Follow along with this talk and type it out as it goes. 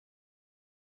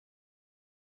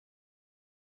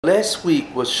Last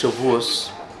week was Shavuos,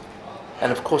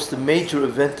 and of course the major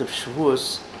event of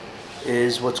Shavuos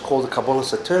is what's called the Kabbalah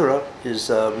Torah, is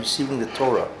receiving the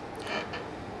Torah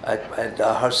at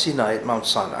Har Sinai, at Mount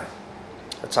Sinai.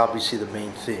 That's obviously the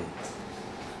main theme.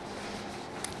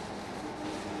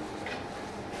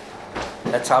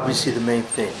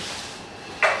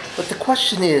 But the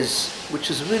question is,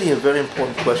 which is really a very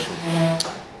important question,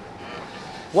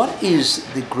 what is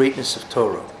the greatness of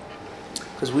Torah?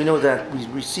 Because we know that we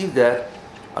received that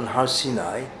on Har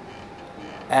Sinai,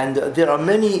 and there are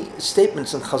many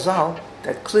statements in Chazal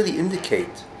that clearly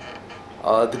indicate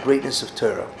the greatness of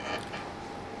Torah.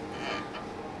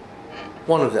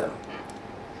 One of them,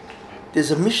 there's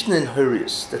a Mishnah in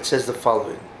Hurrius that says the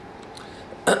following: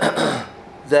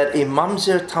 that a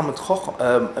mamzer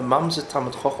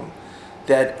Talmid Chacham,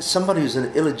 that somebody who's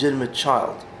an illegitimate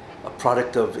child, a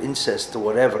product of incest or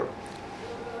whatever,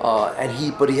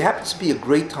 but he happens to be a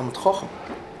great Talmid Chacham,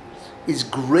 is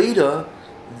greater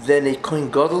than a Kohen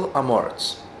Gadol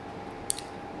Amoritz.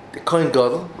 The Kohen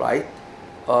Gadol, right,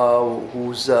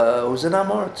 who's an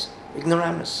Amoritz,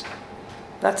 ignoramus.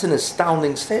 That's an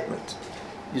astounding statement.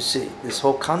 You see, this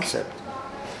whole concept.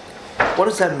 What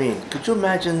does that mean? Could you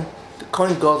imagine the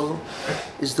Kohen Gadol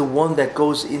is the one that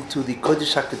goes into the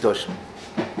Kodesh HaKadoshim.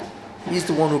 He's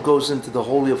the one who goes into the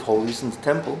Holy of Holies in the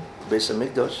temple, the Beis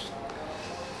HaMikdash.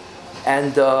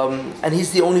 And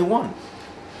he's the only one.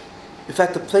 In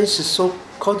fact, the place is so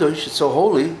kodesh, it's so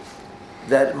holy,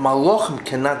 that malachim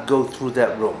cannot go through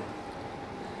that room.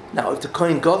 Now, if the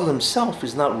Kohen Gadol himself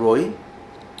is not roy,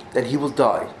 then he will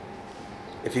die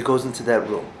if he goes into that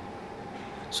room.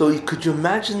 So could you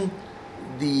imagine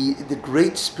the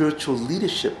great spiritual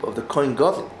leadership of the Kohen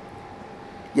Gadol?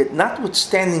 Yet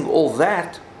notwithstanding all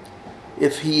that,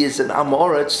 if he is an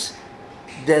Amoritz,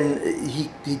 then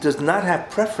he does not have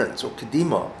preference or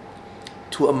kedima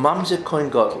to a mamzer Kohen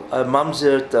Gadol, a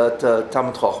mamzer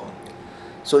Talmid Chacham.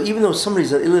 So even though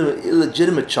somebody's an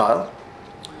illegitimate child,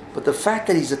 but the fact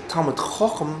that he's a Talmid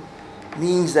Chacham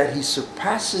means that he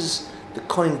surpasses the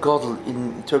Kohen Gadol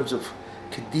in terms of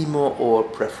kedima or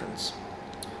preference.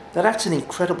 Now that's an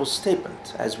incredible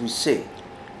statement, as we see.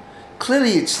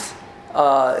 Clearly, it's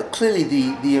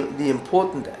the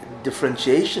important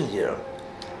differentiation here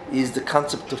is the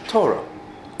concept of Torah.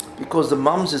 Because the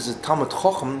mamzer is a Talmid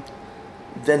Chacham,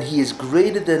 then he is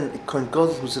greater than Kohen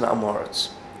Gadol who's an Amoritz.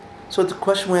 So the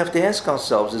question we have to ask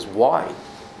ourselves is why?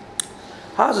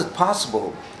 How is it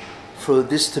possible for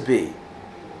this to be,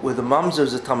 where the mamzer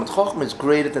is a Talmid Chacham is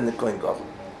greater than the Kohen Gadol?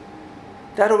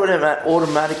 That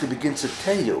automatically begins to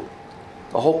tell you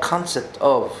the whole concept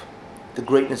of the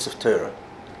greatness of Torah.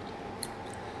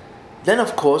 Then,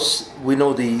 of course, we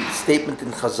know the statement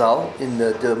in Chazal, in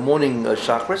the morning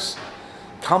Shachris,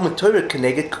 Talmud Torah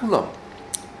keneged kulam,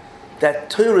 that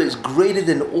Torah is greater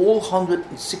than all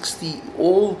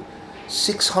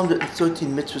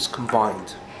 613 mitzvahs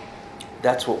combined.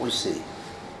 That's what we see.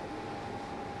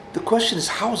 The question is,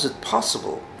 how is it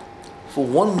possible for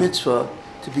one mitzvah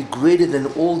to be greater than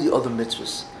all the other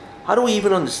mitzvahs? How do we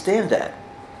even understand that?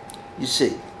 You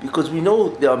see, because we know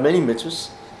there are many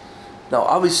mitzvahs. Now,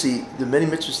 obviously, the many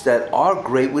mitzvahs that are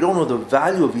great, we don't know the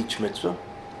value of each mitzvah.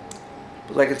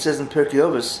 But like it says in Pirkei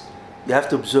Avos, you have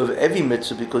to observe every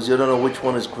mitzvah because you don't know which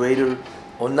one is greater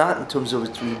or not in terms of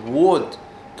its reward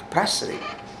capacity.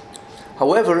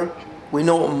 However, we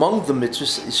know among the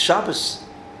mitzvahs is Shabbos.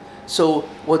 So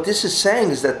what this is saying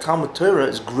is that Talmud Torah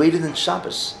is greater than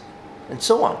Shabbos, and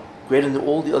so on, greater than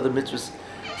all the other mitzvahs.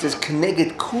 It says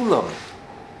keneged kulam.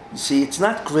 You see, it's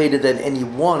not greater than any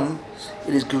one,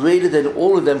 it is greater than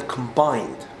all of them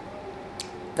combined.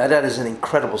 Now that is an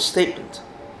incredible statement.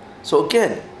 So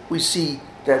again, we see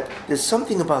that there's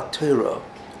something about Torah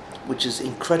which is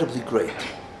incredibly great.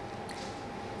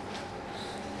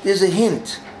 There's a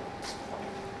hint.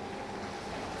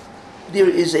 There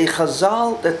is a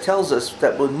Chazal that tells us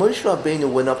that when Moshe Rabbeinu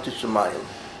went up to Shemayim,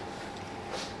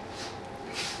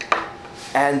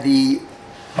 and he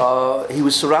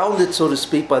was surrounded, so to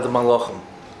speak, by the Malachim.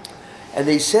 And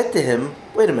they said to him,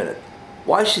 wait a minute,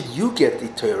 why should you get the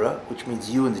Torah, which means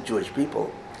you and the Jewish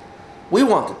people? We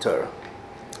want the Torah.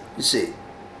 You see,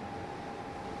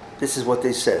 this is what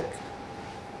they said.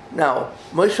 Now,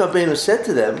 Moshe Rabbeinu said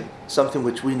to them, something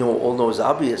which we all know is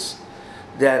obvious,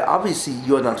 that obviously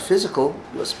you're not physical,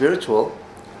 you're spiritual.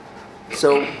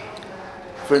 So,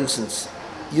 for instance,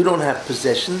 you don't have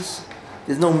possessions.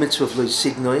 There's no mitzvah of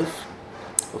loisignoif,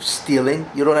 of stealing.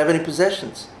 You don't have any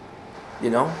possessions, you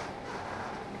know.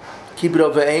 Keep it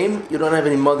over aim. You don't have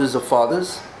any mothers or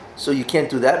fathers, so you can't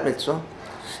do that mitzvah,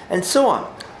 and so on.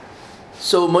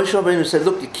 So Moshe Rabbeinu said,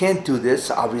 look, you can't do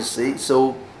this, obviously,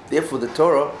 so therefore the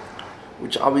Torah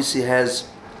which obviously has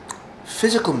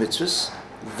physical mitzvahs,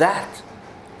 that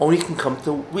only can come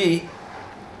to we,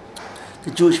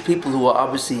 the Jewish people, who are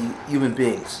obviously human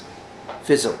beings,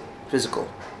 physical.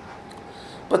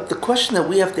 But the question that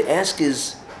we have to ask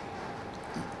is,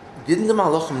 didn't the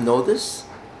Malachim know this?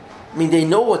 I mean, they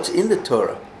know what's in the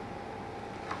Torah.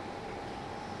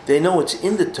 They know what's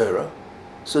in the Torah.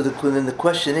 So then the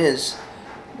question is,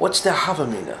 what's their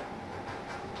Havamina?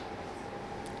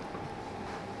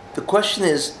 The question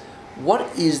is,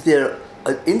 what is their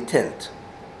intent?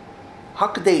 How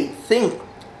could they think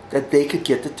that they could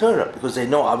get the Torah? Because they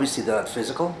know obviously they're not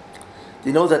physical.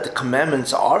 They know that the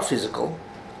commandments are physical,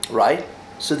 right?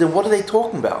 So then what are they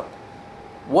talking about?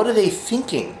 What are they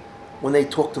thinking when they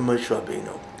talk to Moshe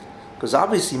Rabbeinu? Because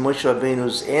obviously Moshe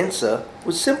Rabbeinu's answer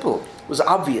was simple, was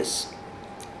obvious.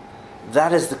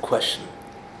 That is the question,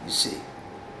 you see.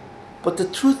 But the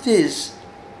truth is,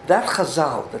 that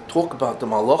Chazal that talk about the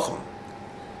Malachim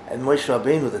and Moshe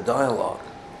Rabbeinu, the dialogue,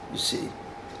 you see,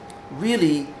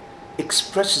 really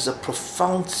expresses a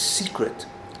profound secret,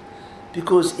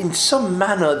 because in some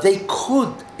manner they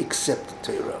could accept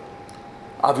the Torah.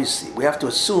 Obviously, we have to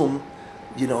assume,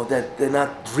 that they're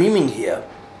not dreaming here,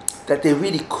 that they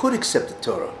really could accept the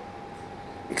Torah.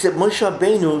 Except Moshe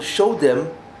Rabbeinu showed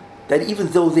them that even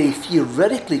though they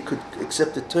theoretically could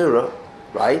accept the Torah,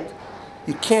 right,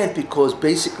 you can't, because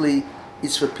basically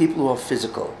it's for people who are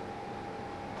physical.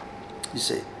 You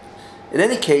see. In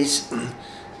any case,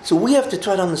 so we have to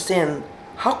try to understand,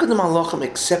 how can the Malachim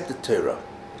accept the Torah?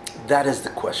 That is the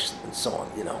question, and so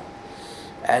on,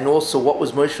 And also, what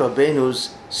was Moshe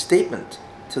Rabbeinu's statement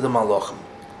to the Malachim?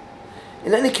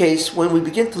 In any case, when we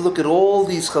begin to look at all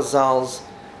these Chazals,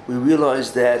 we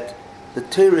realize that the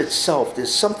Torah itself,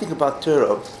 there's something about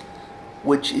Torah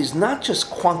which is not just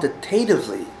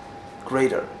quantitatively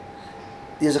greater.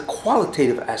 There's a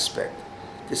qualitative aspect.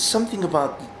 There's something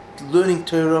about learning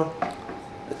Torah,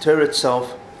 the Torah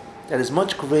itself, that is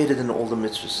much greater than all the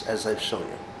mitzvahs, as I've shown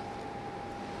you.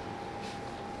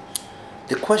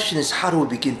 The question is, how do we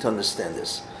begin to understand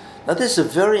this? Now, this is a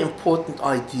very important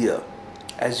idea,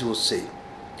 as you will see.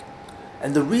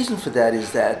 And the reason for that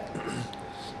is that,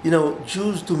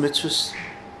 Jews do mitzvahs,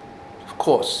 of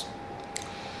course.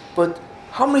 But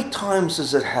how many times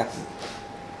does it happen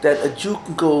that a Jew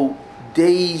can go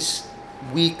days,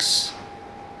 weeks,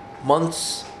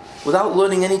 months without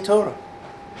learning any Torah?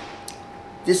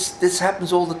 This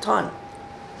happens all the time.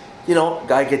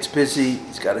 Guy gets busy,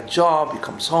 he's got a job, he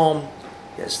comes home,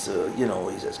 he has to,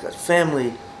 he's got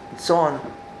family, and so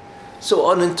on.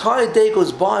 So an entire day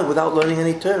goes by without learning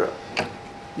any Torah,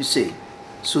 you see.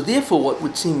 So therefore, what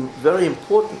would seem very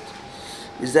important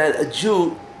is that a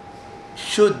Jew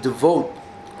should devote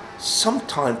some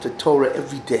time to Torah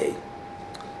every day.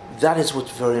 That is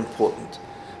what's very important,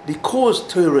 because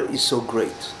Torah is so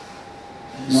great.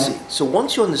 You see. So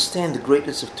once you understand the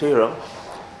greatness of Torah,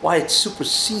 why it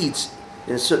supersedes,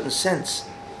 in a certain sense,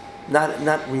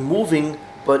 not removing,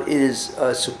 but it is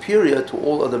superior to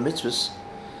all other mitzvahs,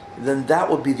 then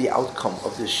that would be the outcome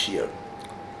of this shiur.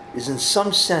 Is in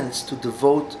some sense to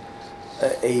devote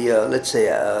let's say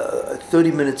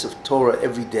 30 minutes of Torah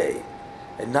every day,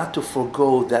 and not to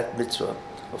forego that mitzvah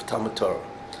of Talmud Torah.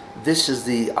 This is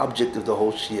the object of the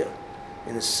whole shiur,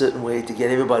 in a certain way, to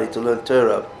get everybody to learn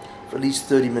Torah for at least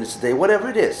 30 minutes a day, whatever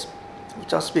it is,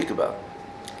 which I'll speak about.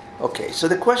 Okay, so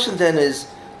the question then is,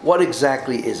 what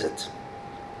exactly is it?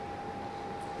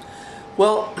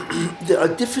 Well, there are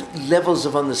different levels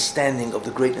of understanding of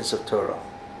the greatness of Torah.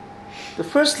 The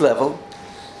first level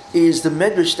is the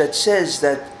Medrash that says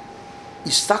that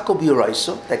Istakel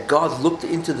b'Yoraisa, that God looked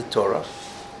into the Torah,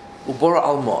 Ubora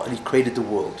Alma, and He created the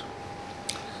world.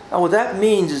 Now, what that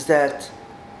means is that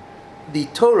the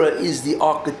Torah is the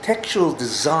architectural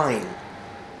design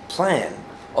plan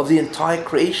of the entire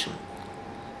creation.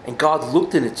 And God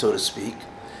looked in it, so to speak,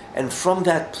 and from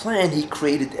that plan He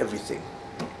created everything.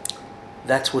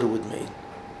 That's what it would mean.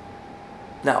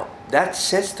 Now, that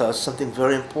says to us something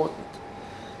very important.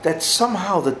 That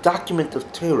somehow the document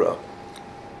of Torah,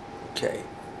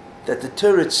 that the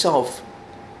Torah itself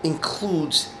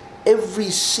includes every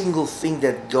single thing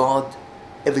that God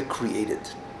ever created.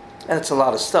 And it's a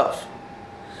lot of stuff.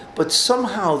 But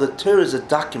somehow the Torah is a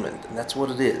document, and that's what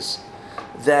it is,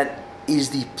 that is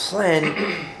the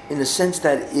plan in the sense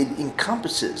that it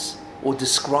encompasses or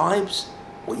describes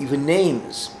or even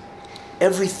names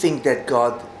everything that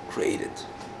God created.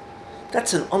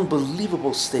 That's an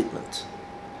unbelievable statement.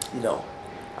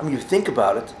 You think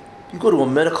about it, you go to a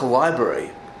medical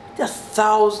library, there are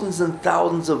thousands and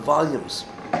thousands of volumes,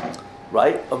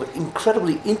 right, of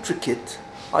incredibly intricate,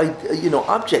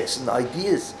 objects and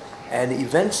ideas and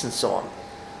events and so on.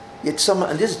 Yet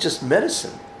and this is just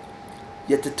medicine.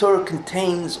 Yet the Torah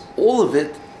contains all of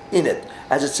it in it,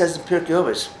 as it says in Pirkei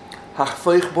Avos,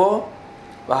 "Hafeich bo,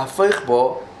 v'hafeich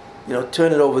bo,"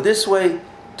 turn it over this way,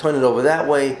 turn it over that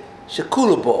way.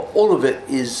 Shekula bo, all of it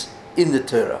is in the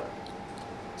Torah.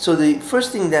 So the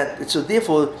first thing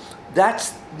therefore,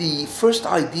 that's the first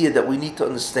idea that we need to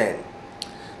understand.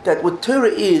 That what Torah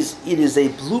is, it is a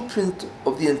blueprint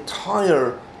of the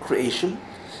entire creation,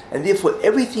 and therefore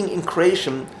everything in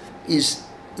creation is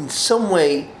in some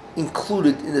way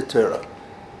included in the Torah,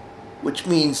 which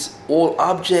means all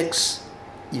objects,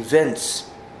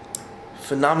 events,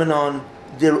 phenomena,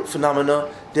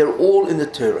 they're all in the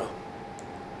Torah.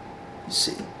 You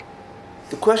see,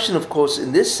 the question, of course,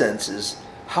 in this sense is,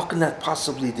 how can that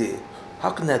possibly be?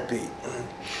 How can that be?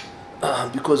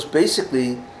 Because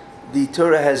basically, the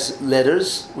Torah has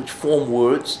letters which form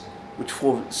words, which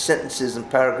form sentences and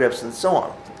paragraphs and so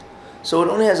on. So it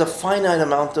only has a finite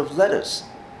amount of letters.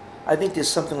 I think there's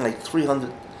something like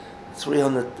 300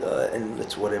 and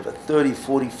let's 30,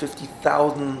 40,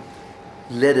 50,000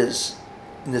 letters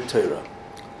in the Torah.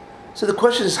 So the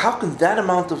question is, how can that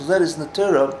amount of letters in the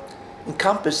Torah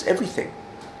encompass everything?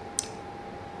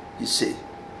 You see.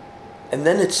 And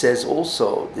then it says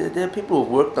also, there are people who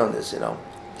have worked on this,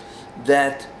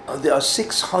 that there are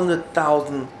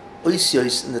 600,000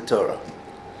 oisios in the Torah,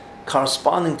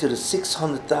 corresponding to the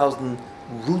 600,000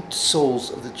 root souls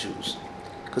of the Jews.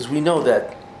 Because we know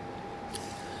that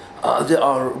there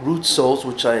are root souls,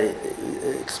 which I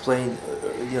explained,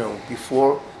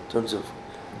 before, in terms of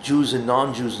Jews and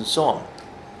non-Jews and so on.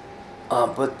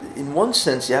 But in one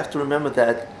sense, you have to remember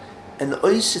that an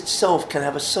ois itself can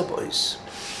have a sub-ois.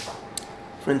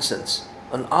 For instance,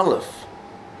 an aleph,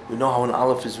 we know how an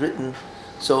aleph is written.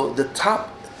 So the top,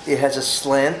 it has a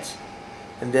slant,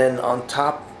 and then on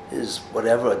top is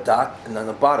a dot, and on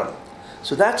the bottom.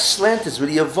 So that slant is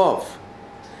really a vav.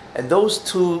 And those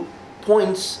two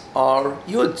points are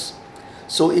yuds.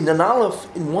 So in an aleph,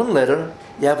 in one letter,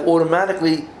 you have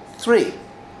automatically 3.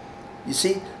 You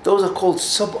see? Those are called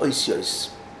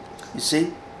sub-oisios. You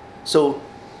see? So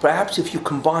perhaps if you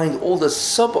combine all the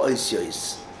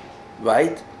sub-oisios,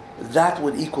 right, that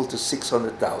would equal to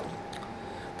 600,000.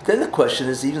 But then the question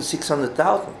is, even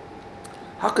 600,000,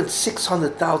 how can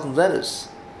 600,000 letters,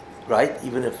 right,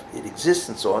 even if it exists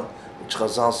and so on, which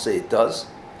Chazal say it does,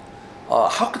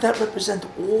 how could that represent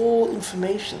all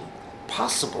information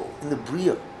possible in the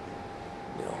Bria?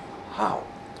 How?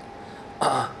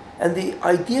 And the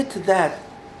idea to that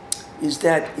is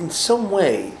that in some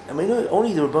way,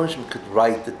 only the Rebbeinu Shem could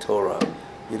write the Torah,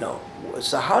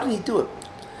 So how did he do it?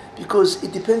 Because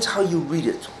it depends how you read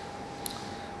it.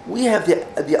 We have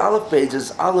the Aleph Beis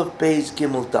as Aleph Beis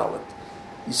Gimel Dalet.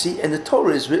 You see, and the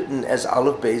Torah is written as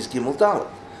Aleph Beis Gimel Dalet.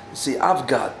 You see,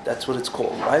 Avgad, that's what it's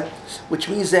called, right? Which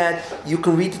means that you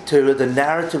can read the Torah, the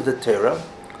narrative of the Torah,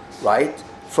 right?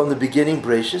 From the beginning,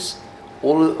 Bereshis,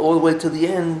 all the way to the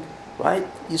end, right?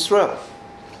 Yisrael.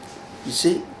 You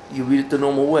see, you read it the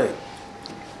normal way.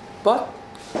 But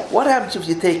what happens if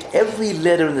you take every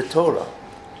letter in the Torah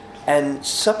and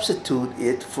substitute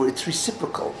it for its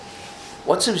reciprocal?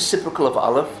 What's the reciprocal of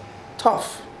Aleph?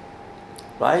 Taf,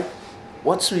 right?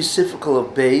 What's the reciprocal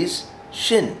of Beis?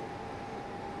 Shin.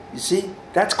 You see,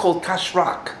 that's called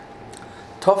Tashrak.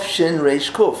 Taf, Shin,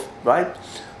 Reish, Kuf, right?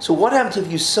 So what happens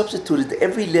if you substituted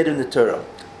every letter in the Torah,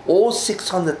 all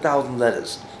 600,000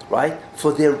 letters, right,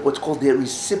 for their what's called their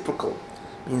reciprocal?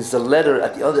 Means the letter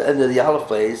at the other end of the Aleph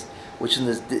Beis, which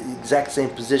is in the exact same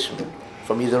position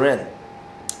from either end,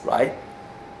 right?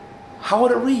 How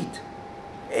would it read?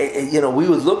 We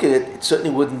would look at it, it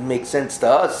certainly wouldn't make sense to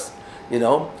us,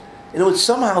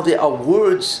 somehow there are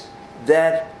words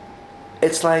that,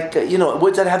 it's like,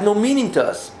 words that have no meaning to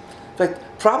us. In fact,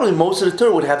 probably most of the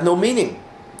Torah would have no meaning,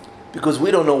 because we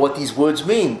don't know what these words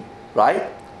mean, right?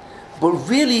 But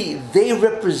really, they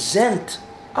represent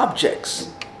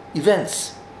objects,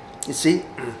 events, you see?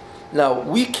 Now,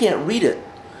 we can't read it.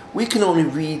 We can only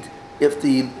read if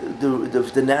the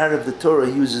narrative of the Torah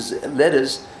uses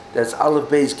letters, that's Aleph,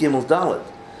 Beis, Gimel, Dalet.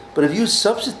 But if you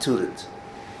substitute it,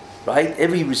 right,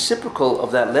 every reciprocal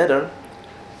of that letter,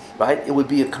 right, it would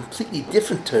be a completely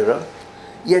different Torah,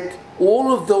 yet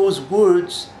all of those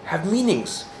words have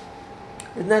meanings.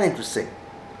 Isn't that interesting?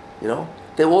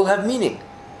 They all have meaning.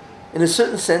 In a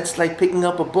certain sense, like picking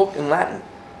up a book in Latin.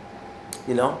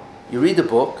 You read the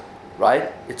book,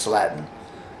 right, it's Latin.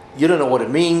 You don't know what it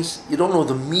means. You don't know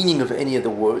the meaning of any of the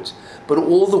words. But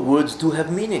all the words do have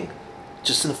meaning,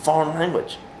 just in a foreign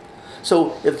language.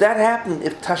 So if that happened,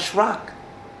 if Tashrak,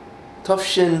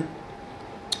 Tafshin,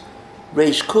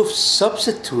 Reish Kuf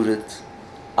substituted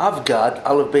Avgad,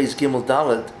 Aleph, Beis, Gimel,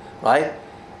 Dalet, right,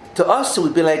 To us, it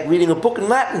would be like reading a book in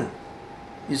Latin.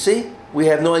 You see? We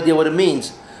have no idea what it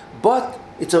means. But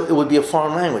it would be a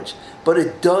foreign language. But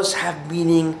it does have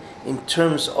meaning in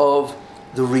terms of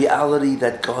the reality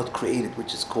that God created,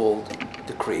 which is called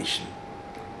the creation.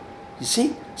 You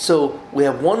see? So we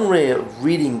have one way of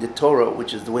reading the Torah,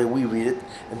 which is the way we read it,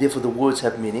 and therefore the words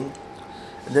have meaning.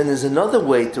 And then there's another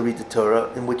way to read the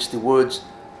Torah in which the words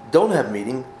don't have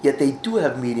meaning, yet they do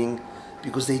have meaning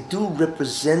because they do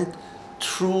represent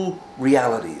true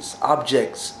realities,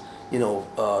 objects,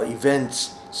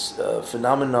 events,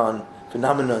 phenomena,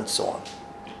 and so on.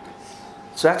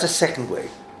 So that's a second way.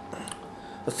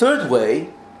 A third way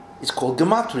is called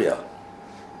gematria.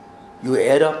 You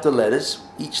add up the letters.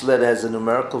 Each letter has a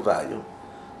numerical value.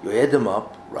 You add them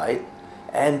up, right?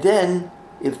 And then,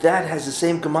 if that has the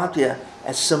same gematria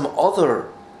as some other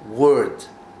word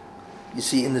you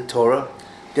see in the Torah,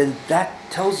 then that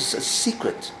tells us a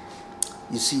secret.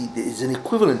 You see, there's an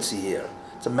equivalency here.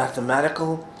 It's a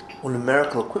mathematical or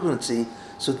numerical equivalency.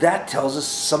 So that tells us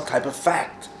some type of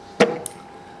fact.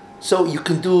 So you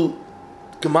can do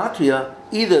gematria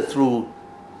either through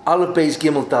Aleph, Beis,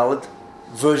 Gimel, Dalet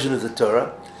version of the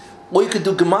Torah, or you could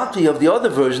do gematria of the other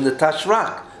version, the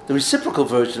Tashrak, the reciprocal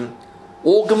version,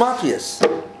 all gematrias.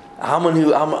 How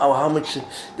much?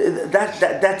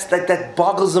 That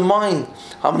boggles the mind.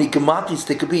 How many gematrias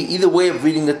there could be? Either way of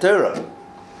reading the Torah.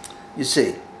 You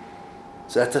see.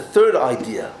 So that's a third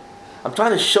idea. I'm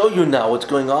trying to show you now what's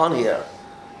going on here.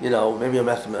 Maybe a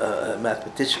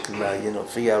mathematician can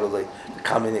figure out the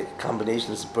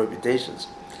combinations and permutations.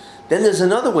 Then there's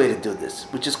another way to do this,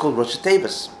 which is called Rosh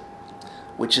Tevis,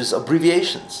 which is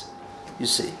abbreviations. You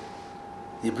see,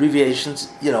 the abbreviations,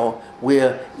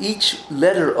 where each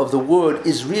letter of the word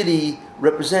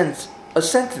represents a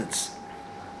sentence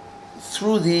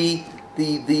through the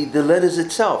letters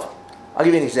itself. I'll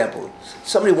give you an example.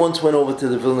 Somebody once went over to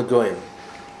the Vilna Goyim,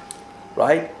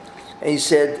 right? And he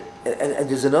said, and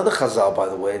there's another chazal, by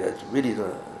the way, that's really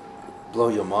going to blow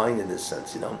your mind in this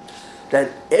sense,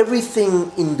 that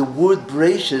everything in the word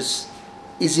Bereshis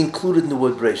is included in the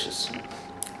word Bereshis.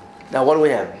 Now, what do we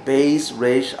have? Beis,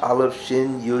 Resh, Aleph,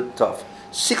 Shin, Yud, Tav.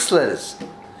 6 letters.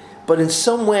 But in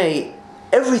some way,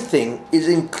 everything is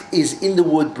in the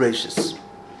word Bereshis.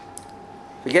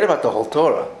 Forget about the whole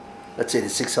Torah. Let's say the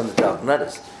 600,000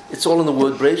 letters. It's all in the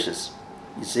word Bereshis.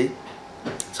 You see?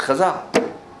 It's chazal.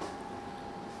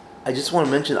 I just want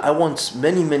to mention, I once,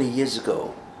 many, many years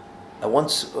ago, I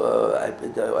was in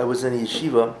a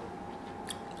yeshiva,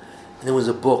 and there was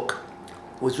a book.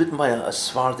 It was written by a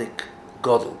Sephardic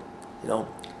Gadol,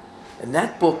 and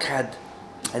that book had,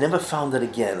 I never found it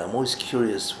again. I'm always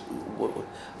curious.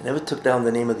 I never took down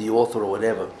the name of the author or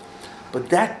whatever. But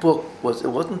that book it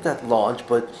wasn't that large,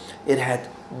 but it had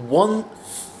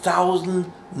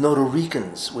 1,000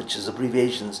 notorikans, which is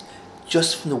abbreviations,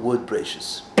 just from the word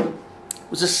Bereshis.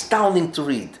 It was astounding to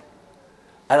read.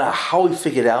 I don't know how he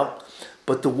figured out,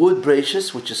 but the word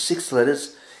Bereshis, which is 6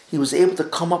 letters, he was able to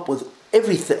come up with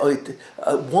everything,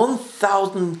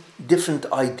 1,000 different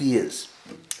ideas,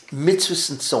 mitzvahs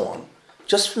and so on,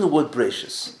 just from the word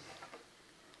Bereshis.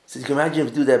 So you can imagine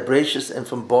if you do that Bereshis and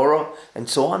from Bora and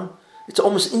so on, it's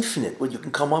almost infinite what you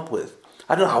can come up with.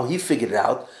 I don't know how he figured it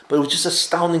out, but it was just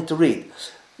astounding to read.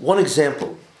 One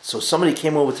example. So somebody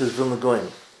came over to the Vilna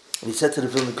Goyim, and he said to the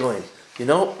Vilna Goyim,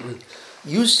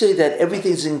 you say that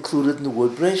everything's included in the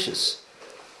word Bereshis.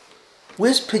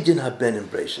 Where's Pidyon Haben in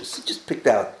Bereshis? He just picked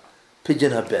out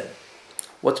Pidyon Haben.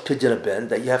 What's Pidyon Haben?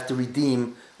 That you have to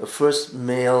redeem a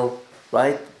firstborn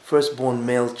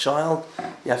male child.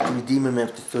 You have to redeem him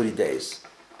after 30 days.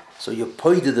 So you're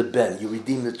poided the ben. You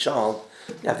redeem the child.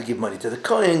 You have to give money to the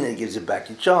kohen, and he gives you back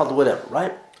your child, or whatever,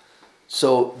 right?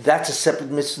 So that's a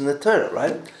separate mitzvah in the Torah,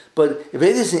 right? But if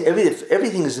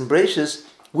everything is in Bereshis,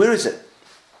 where is it?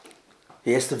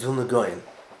 He asked the Vilna Goyim,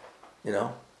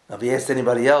 Now, if he asked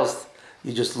anybody else,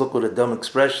 you just look with a dumb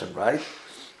expression, right?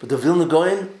 But the Vilna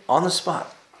Goyim, on the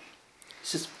spot.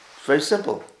 It's just very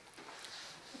simple.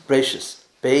 Bereshis.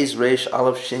 Beis, Resh,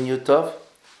 Aleph, Shin, Yud, Tav.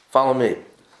 Follow me.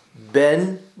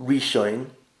 Ben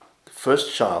Rishon, the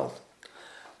first child.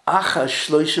 Acha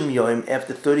Shloshim Yoim,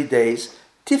 after 30 days.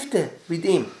 Tifte,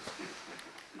 redeem.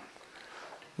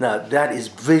 Now, that is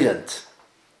brilliant.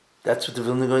 That's what the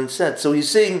Vilna Goyim said. So you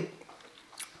see,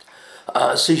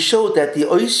 so he showed that the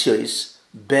oisios,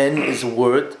 ben is a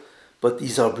word, but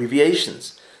these are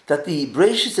abbreviations. That the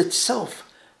Bereshis itself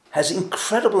has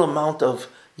incredible amount of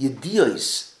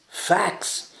yedios,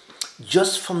 facts,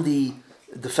 just from the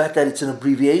fact that it's an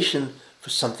abbreviation for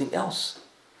something else.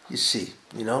 You see,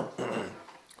 I'll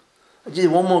give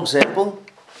you one more example.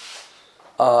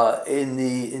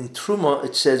 In Truma,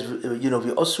 it says,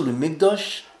 v'osulu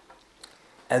migdosh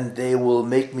and they will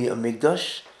make me a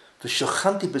migdash,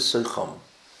 v'shochanti b'soicham,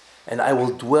 and I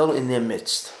will dwell in their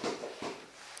midst.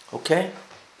 Okay?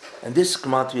 And this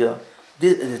gematria,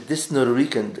 this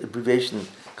Nordorican abbreviation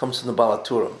comes from the Baal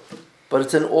HaTurim, but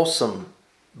it's an awesome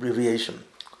abbreviation.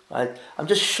 Right? I'm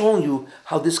just showing you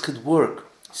how this could work.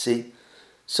 See?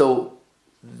 So,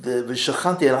 the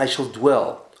v'shochanti, and I shall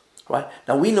dwell. Right?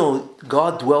 Now we know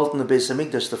God dwelt in the Beis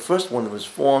Hamikdash. The first one was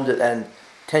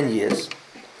 410 years,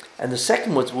 and the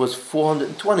second one was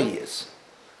 420 years.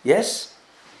 Yes?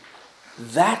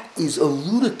 That is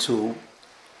alluded to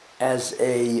as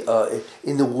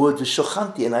in the word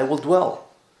v'shochanti, and I will dwell.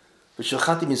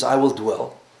 V'shochanti means I will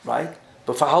dwell, right?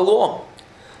 But for how long?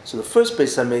 So the first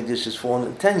Beis Hamikdash is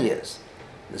 410 years.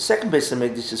 The second Beis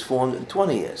Hamikdash is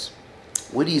 420 years.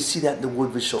 Where do you see that in the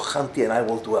word v'shochanti, and I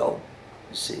will dwell?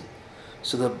 You see.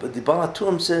 So the Baal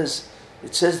HaTurim says,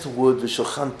 it says the word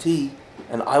v'shochanti,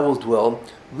 and I will dwell.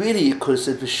 Really, it could have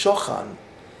said v'shochan,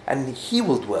 and he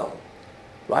will dwell,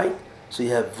 right? So you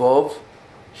have vav,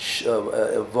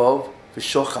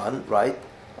 v'shochan, right?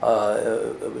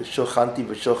 V'shochanti,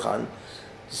 v'shochan.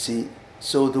 See,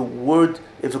 so the word,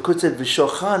 if it could say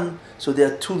v'shochan, so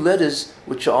there are two letters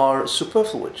which are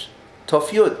superfluous. Tov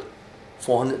Yud,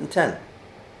 410,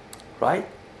 right?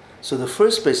 So the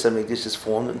first Beis Hamikdash is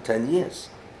 410 years.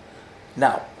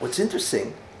 Now, what's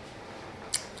interesting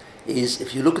is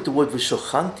if you look at the word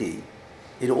v'shochanti,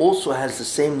 it also has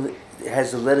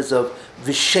the letters of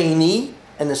v'sheni,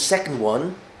 and the second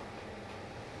one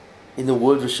in the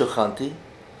word v'shochanti,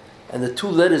 and the two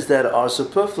letters that are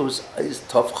superfluous is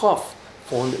Tav Chav,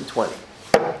 420.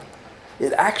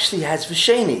 It actually has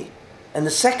v'sheni, and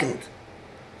the second,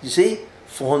 you see,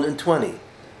 420.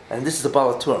 And this is the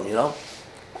Baal HaTurim, you know?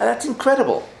 And that's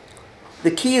incredible. The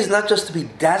key is not just to be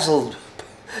dazzled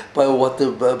by what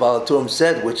the Baal HaTurim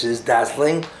said, which is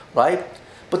dazzling, right?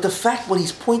 But the fact what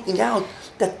he's pointing out,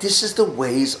 that this is the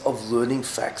ways of learning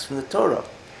facts from the Torah.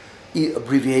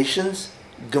 Abbreviations,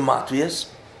 gematrias.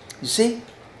 You see?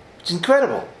 It's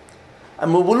incredible. I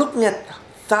mean, we're looking at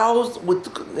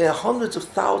hundreds of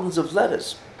thousands of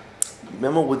letters.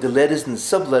 Remember, with the letters and the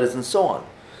sub-letters and so on.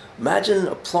 Imagine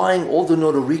applying all the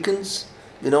Nordoricans,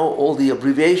 you know, all the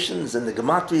abbreviations and the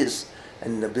gematrias,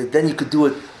 and then you could do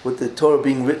it with the Torah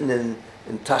being written in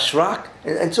Tashrak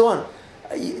and so on.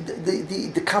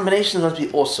 The combination must be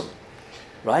awesome,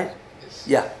 right? Yes.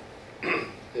 Yeah.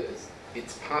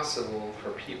 It's possible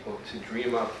for people to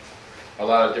dream up a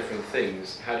lot of different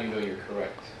things. How do you know you're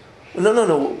correct?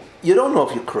 No. You don't know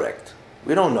if you're correct.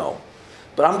 We don't know.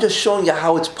 But I'm just showing you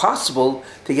how it's possible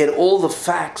to get all the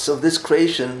facts of this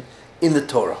creation in the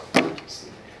Torah.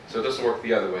 So it doesn't work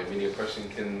the other way, meaning a person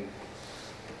can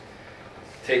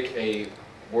take a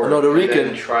word and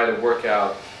then try to work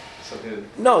out something.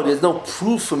 No, there's no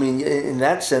proof, I mean, in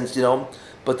that sense, you know,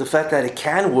 but the fact that it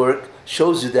can work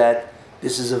shows you that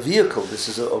this is a vehicle, this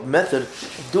is a method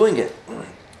of doing it.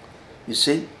 You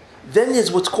see? Then there's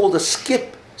what's called a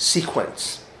skip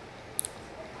sequence.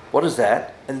 What is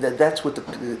that? And that's what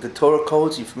the Torah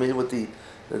codes, you're familiar with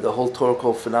the whole Torah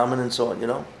code phenomenon and so on, you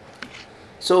know?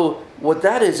 So what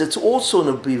that is, it's also an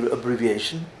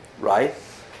abbreviation, right?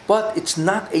 But it's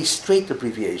not a straight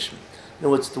abbreviation. In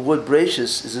other words, the word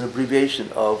Bereshis is an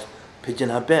abbreviation of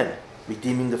Pidyon Haben,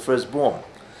 redeeming the firstborn.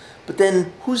 But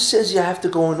then, who says you have to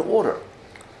go in order?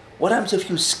 What happens if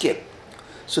you skip?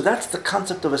 So that's the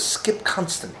concept of a skip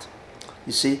constant.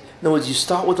 You see? In other words, you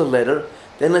start with a letter,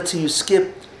 then let's say you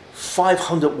skip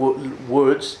 500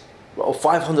 words, or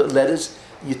 500 letters,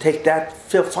 you take that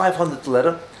 500th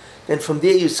letter, then from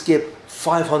there you skip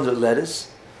 500 letters,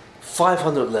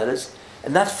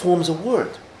 and that forms a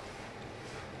word.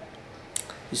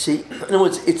 You see, in other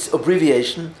words, it's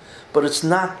abbreviation, but it's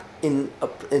not in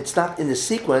the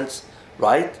sequence,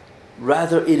 right?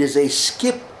 Rather, it is a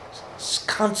skip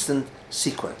constant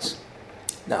sequence.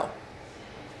 Now,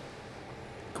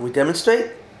 can we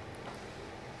demonstrate?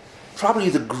 Probably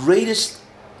the greatest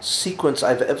sequence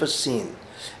I've ever seen,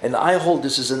 and I hold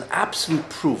this as an absolute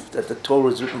proof that the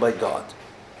Torah is written by God.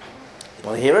 You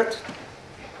want to hear it?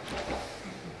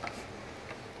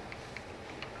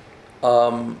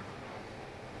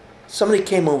 Somebody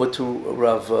came over to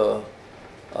Rav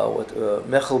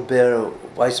Mechel Ber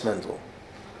Weissmendel.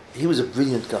 He was a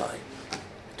brilliant guy,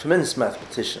 tremendous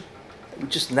mathematician,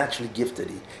 just naturally gifted.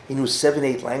 He knew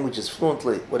 7-8 languages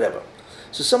fluently, whatever.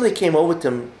 So somebody came over to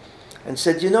him and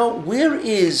said, you know, where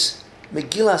is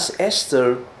Megillas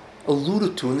Esther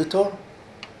alluded to in the Torah?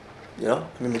 You know,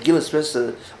 I mean, Megillas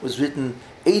Esther was written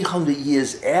 800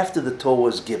 years after the Torah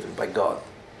was given by God.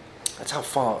 That's how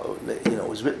far, you know, it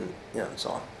was written, you know, and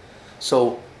so on.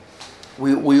 So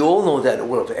we all know that,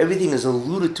 well, if everything is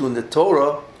alluded to in the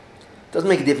Torah, it doesn't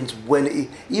make a difference when,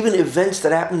 even events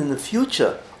that happen in the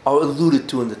future are alluded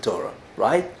to in the Torah,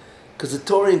 right? Because the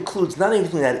Torah includes not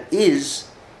everything that is,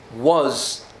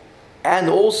 was, and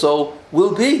also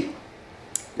will be.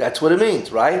 That's what it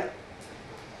means, right?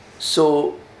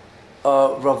 So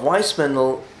Rav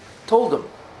Weissmandel told him,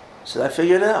 said, I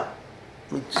figured it out.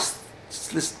 I mean, just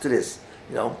listen to this,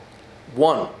 you know.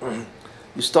 One,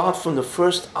 you start from the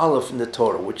first aleph in the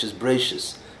Torah, which is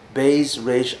Bereshis, Beis,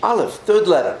 Reish, Aleph, third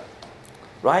letter,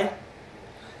 right?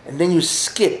 And then you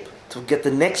skip to get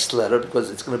the next letter, because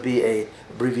it's going to be an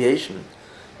abbreviation.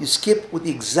 You skip with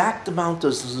the exact amount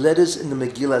of letters in the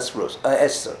Megillah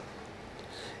Esther.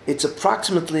 It's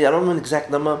approximately, I don't know an exact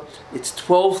number, it's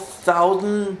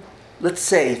 12,000, let's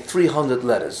say 300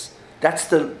 letters. That's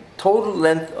the total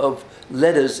length of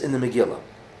letters in the Megillah.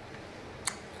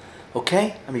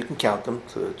 Okay? I mean, you can count them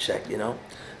to check, you know.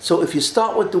 So if you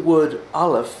start with the word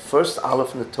Aleph, first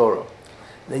Aleph in the Torah,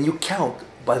 then you count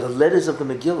by the letters of the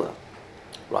Megillah,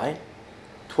 right?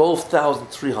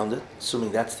 12,300,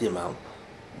 assuming that's the amount,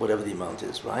 whatever the amount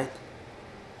is, right?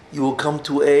 You will come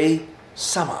to a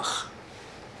Samach.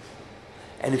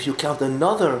 And if you count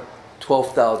another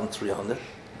 12,300,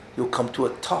 you'll come to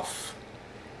a Taf.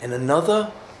 And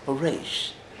another a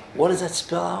Reish. What does that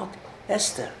spell out?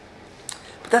 Esther.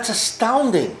 But that's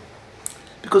astounding.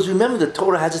 Because remember, the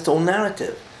Torah has its own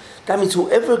narrative. That means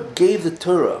whoever gave the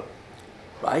Torah,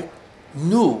 right,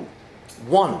 knew,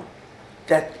 one,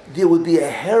 that there would be a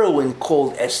heroine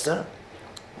called Esther,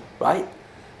 right?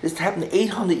 This happened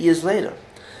 800 years later.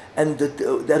 And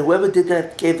that whoever did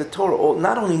that gave the Torah, or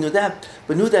not only knew that,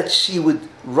 but knew that she would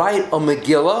write a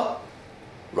Megillah,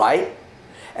 right?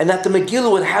 And that the Megillah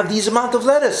would have these amount of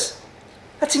letters.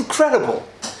 That's incredible.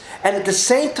 And at the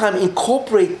same time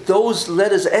incorporate those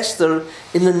letters, Esther,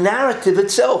 in the narrative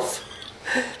itself.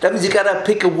 That means you got to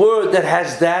pick a word that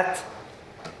has that,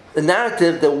 the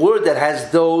narrative, the word that has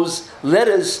those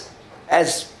letters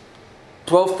as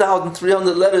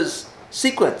 12,300 letters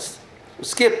sequenced, or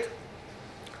skipped.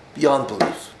 Beyond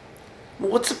belief.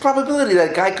 What's the probability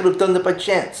that a guy could have done that by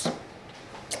chance?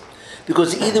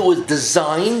 Because it either was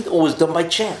designed or was done by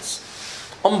chance.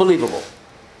 Unbelievable.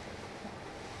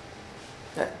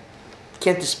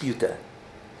 Can't dispute that.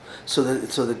 So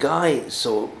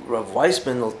Rav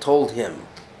Weissmandel told him,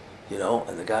 you know,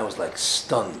 and the guy was like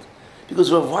stunned.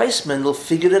 Because Rav Weissmandel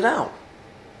figured it out.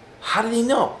 How did he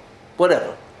know?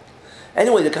 Whatever.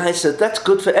 Anyway, the guy said, that's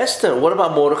good for Esther. What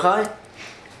about Mordechai?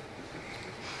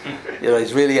 You know,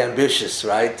 he's really ambitious,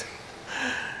 right?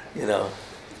 You know,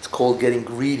 it's called getting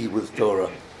greedy with Torah.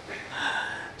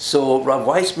 So Rav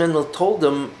Weissmandel told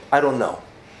him, I don't know.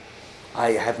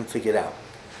 I haven't figured out.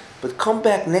 But come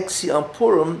back next year on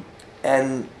Purim,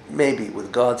 and maybe,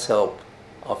 with God's help,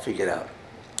 I'll figure it out.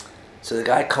 So the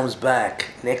guy comes back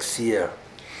next year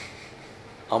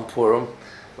on Purim,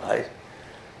 right?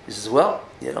 He says, well,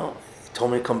 you know, he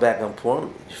told me to come back on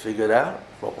Purim. You figure it out?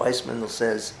 Rav Weissmandel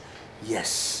says,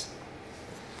 yes.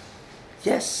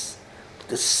 Yes.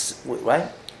 This, right?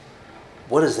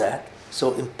 What is that?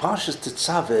 So in Parshas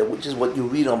Tetzaveh, which is what you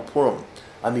read on Purim,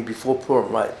 before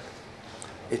Purim, right?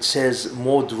 It says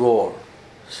Modror.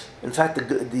 In fact,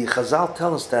 the Chazal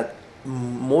tell us that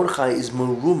Mordechai is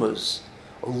Merumaz,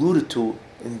 alluded to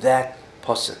in that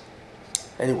pasuk.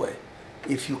 Anyway,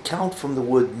 if you count from the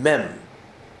word Mem,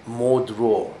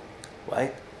 Modror,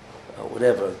 right?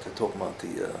 Whatever, they're talking about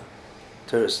the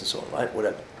terrorists and so on, right?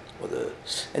 Whatever.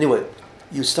 Anyway,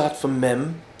 you start from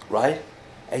Mem, right?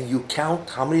 And you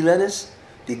count how many letters?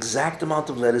 The exact amount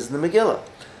of letters in the Megillah.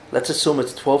 Let's assume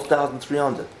it's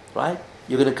 12,300, right?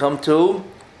 You're going to come to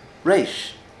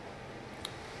Reish.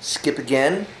 Skip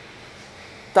again.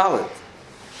 Dalet.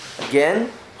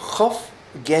 Again. Chof.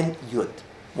 Again. Yud.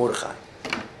 Mordechai.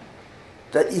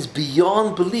 That is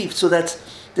beyond belief. So that's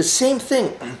the same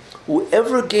thing.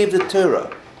 Whoever gave the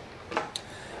Torah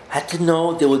had to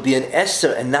know there would be an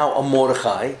Esther and now a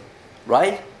Mordechai,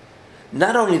 right?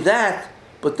 Not only that,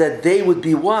 but that they would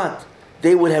be what?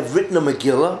 They would have written a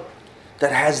Megillah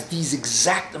that has these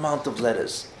exact amount of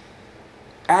letters.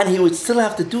 And he would still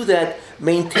have to do that,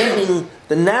 maintaining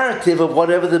the narrative of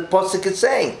whatever the pasuk is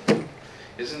saying.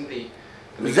 Isn't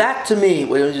that to me,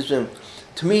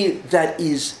 that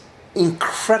is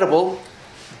incredible.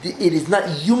 It is not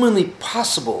humanly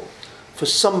possible for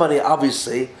somebody,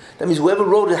 obviously. That means whoever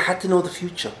wrote it had to know the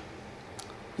future.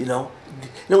 You know?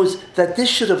 In other words, that this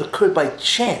should have occurred by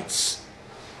chance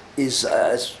is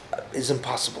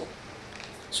impossible.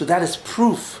 So that is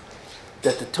proof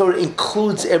that the Torah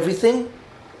includes everything.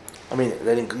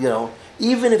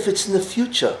 Even if it's in the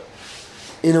future,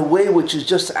 in a way which is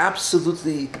just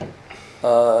absolutely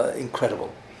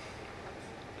incredible.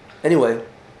 Anyway.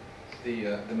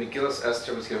 The Megillas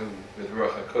Esther was given with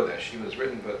Ruach HaKodesh. She was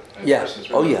written, but Yeah. was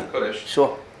written with Kodesh.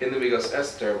 Sure. In the Megillas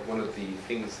Esther, one of the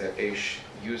things that Aish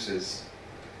uses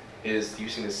is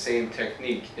using the same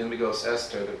technique in Megillas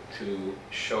Esther to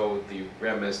show the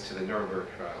remez to the Nuremberg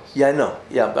trials. Yeah, I know.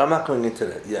 Yeah, but I'm not going into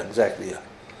that. Yeah, exactly. Yeah.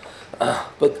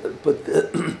 But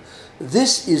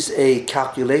this is a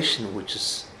calculation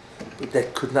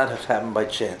that could not have happened by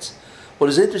chance. What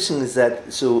is interesting is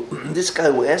that, so this guy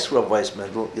who asked Rav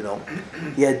Weissmendel,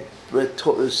 he had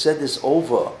said this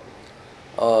over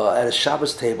at a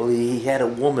Shabbos table. He had a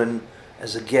woman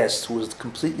as a guest who was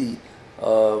completely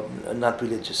not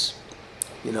religious,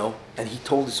 and he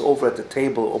told this over at the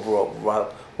table over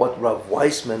what Rav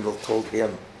Weissmendel told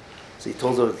him. So he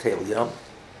told her at the table,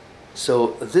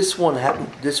 So this woman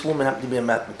happened to be a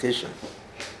mathematician.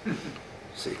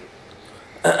 See,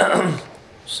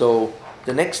 so.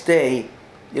 The next day,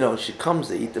 she comes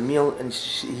to eat the meal, and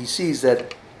he sees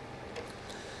that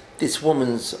this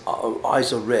woman's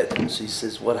eyes are red. So he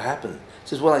says, "What happened?" He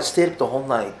says, "Well, I stayed up the whole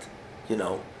night,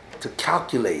 to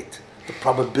calculate the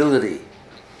probability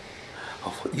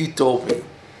of what you told me."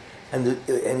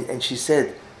 And she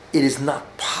said, "It is not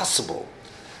possible.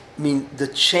 I mean, the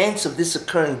chance of this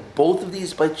occurring, both of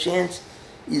these by chance,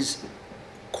 is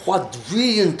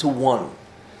quadrillion to one.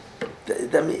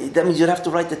 That means you'd have to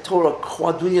write the Torah a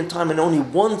quadrillion times, and only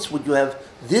once would you have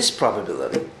this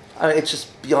probability. It's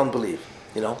just beyond belief,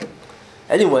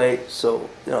 Anyway,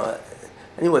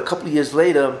 a couple of years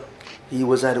later, he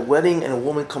was at a wedding, and a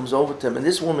woman comes over to him, and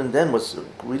this woman then was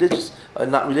religious,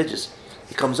 not religious.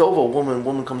 He comes over, a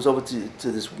woman comes over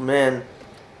to this man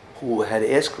who had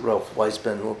asked Rav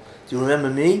Weissmendel, "Do you remember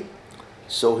me?"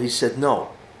 So he said, "No."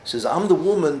 He says, "I'm the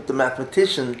woman, the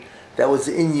mathematician, that was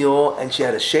in your," and she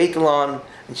had a sheitel on,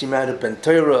 and she married a Ben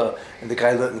Torah, and the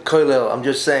guy lived in Koilel. I'm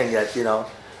just saying that,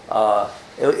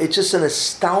 it's just an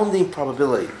astounding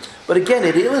probability. But again,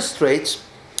 it illustrates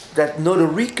that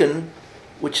Nodarikan,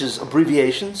 which is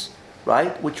abbreviations,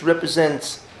 right, which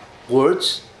represents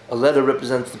words, a letter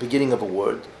represents the beginning of a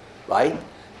word, right,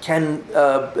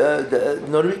 the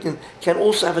Nodarikan can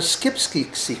also have a skip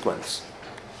sequence,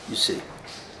 you see.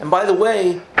 And by the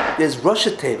way, there's Rosh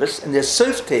Tevis and there's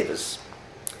Sof Tevis,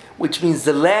 which means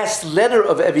the last letter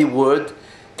of every word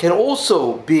can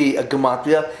also be a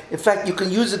gematria. In fact, you can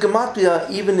use a gematria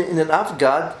even in an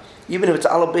Avgad, even if it's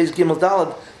Aleph Beis Gimel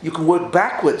Daled. You can work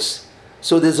backwards.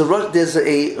 So there's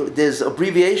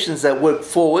abbreviations that work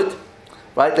forward,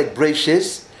 right, like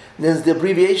Breishis. And there's the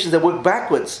abbreviations that work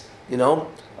backwards. Tov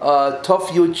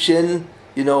Yud Shin,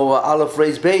 Aleph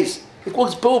Reis Beis. It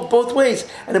works both ways,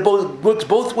 and it works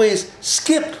both ways.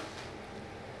 Skip.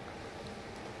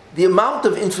 The amount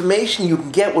of information you can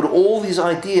get with all these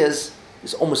ideas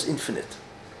is almost infinite.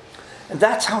 And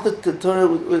that's how the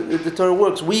Torah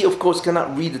works. We, of course,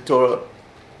 cannot read the Torah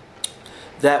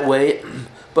that way,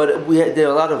 but there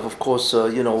are a lot of course,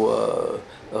 drushes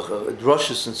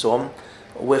and so on,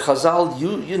 where Chazal,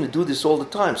 you do this all the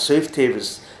time. Sof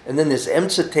Tevis, and then there's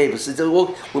Emtza Tevis. It's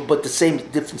all, but the same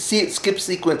different skip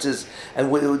sequences,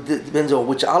 and it depends on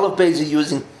which Aleph Beis you're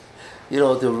using.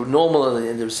 The normal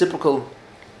and the reciprocal.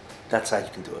 That's how you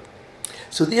can do it.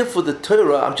 So therefore, the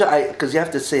Torah, because you have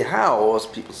to say how, or else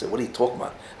people say, "What are you talking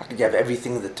about? How can you have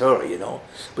everything in the Torah?"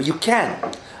 But you can.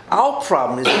 Our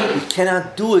problem is that we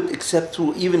cannot do it except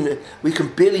through we can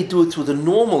barely do it through the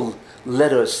normal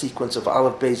letter sequence of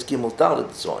Aleph, Beis, Gimel, Dalet,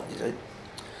 and so on.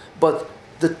 But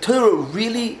the Torah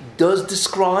really does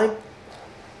describe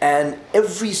and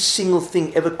every single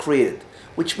thing ever created,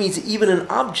 which means even an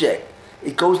object,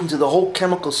 it goes into the whole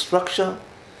chemical structure,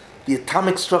 the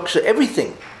atomic structure,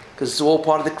 everything, because it's all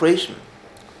part of the creation.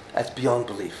 That's beyond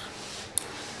belief.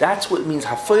 That's what it means,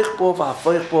 hafoich bo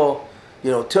v'hafoich bo,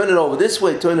 turn it over this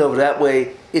way, turn it over that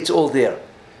way, it's all there.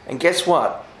 And guess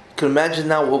what? You can imagine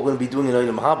now what we're going to be doing in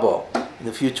Olam Haba, in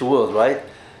the future world, right?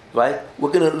 Right?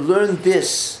 We're going to learn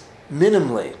this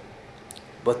minimally,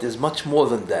 but there's much more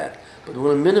than that. But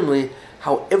we're going to minimally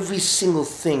how every single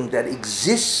thing that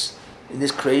exists in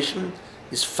this creation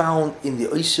is found in the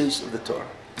Oisos of the Torah.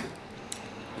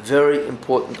 Very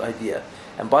important idea.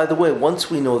 And by the way, once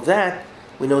we know that,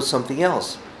 we know something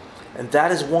else. And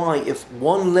that is why if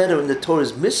one letter in the Torah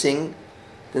is missing,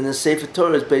 then the Sefer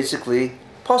Torah is basically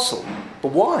puzzled.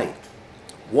 But why?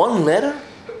 One letter?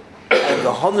 Out of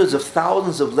the hundreds of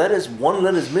thousands of letters, one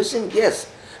letter is missing?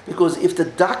 Yes. Because if the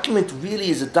document really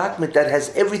is a document that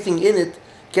has everything in it,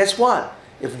 guess what?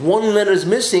 If one letter is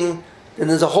missing, then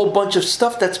there's a whole bunch of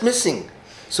stuff that's missing.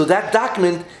 So that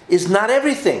document is not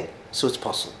everything. So it's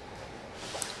puzzled.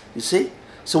 You see?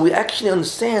 So we actually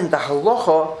understand the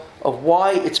halacha of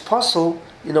why it's possible,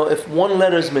 if one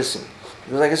letter is missing.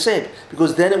 Like I said,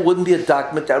 because then it wouldn't be a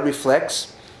document that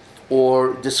reflects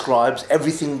or describes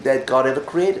everything that God ever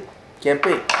created. Can't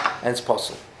be. And it's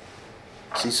possible.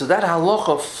 See, so that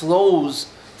halacha flows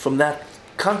from that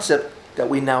concept that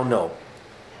we now know.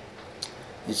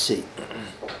 You see.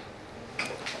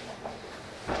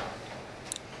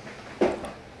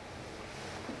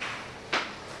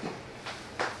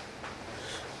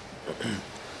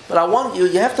 But I want you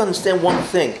have to understand one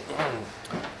thing,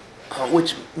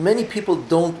 which many people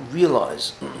don't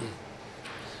realize.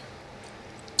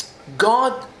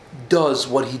 God does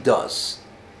what He does.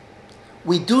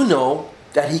 We do know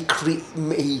that He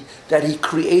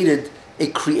created a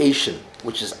creation,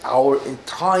 which is our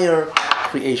entire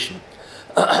creation.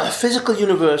 Physical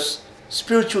universe,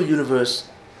 spiritual universe,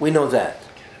 we know that.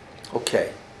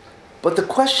 Okay. But the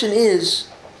question is,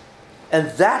 and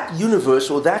that universe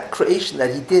or that creation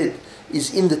that He did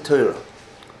is in the Torah.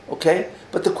 Okay?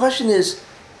 But the question is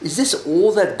this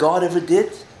all that God ever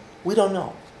did? We don't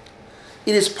know.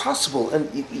 It is possible,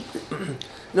 and in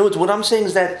other words, what I'm saying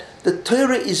is that the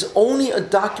Torah is only a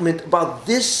document about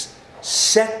this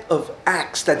set of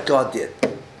acts that God did.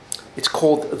 It's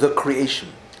called the creation.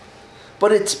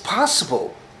 But it's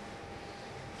possible,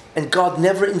 and God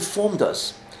never informed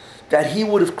us, that He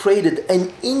would have created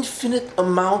an infinite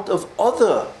amount of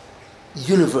other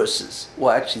universes.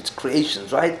 Well, actually, it's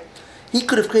creations, right? He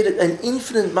could have created an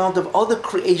infinite amount of other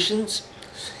creations,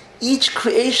 each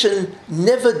creation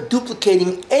never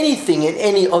duplicating anything in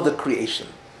any other creation.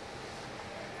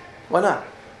 Why not?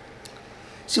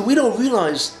 See, we don't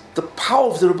realize the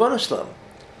power of the Ribono Shel Olam.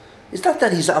 It's not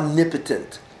that He's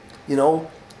omnipotent, We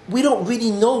don't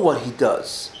really know what He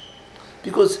does.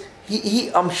 Because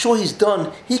I'm sure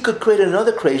He could create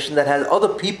another creation that has other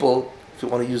people, if you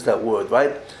want to use that word,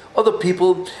 right? Other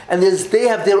people, and they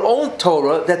have their own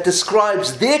Torah that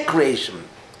describes their creation,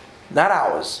 not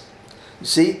ours. You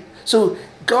see? So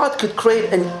God could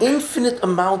create an infinite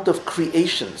amount of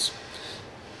creations.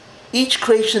 Each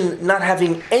creation not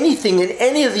having anything in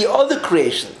any of the other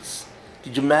creations.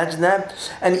 Could you imagine that?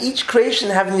 And each creation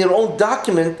having their own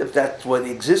document, if that's what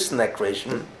exists in that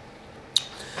creation,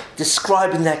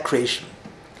 describing that creation.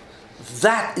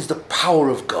 That is the power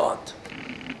of God.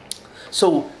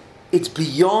 So it's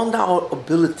beyond our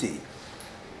ability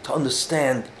to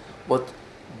understand what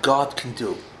God can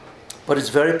do. But it's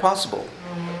very possible,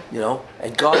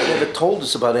 and God never told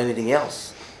us about anything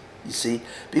else, you see,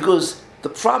 because the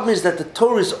problem is that the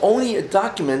Torah is only a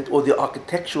document or the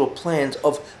architectural plans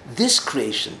of this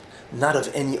creation, not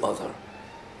of any other,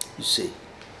 you see.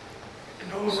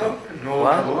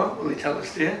 What will He tell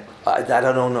us there? That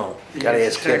I don't know. You gotta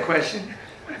ask him. That question?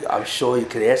 I'm sure you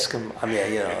could ask him. I mean,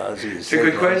 as you It's said,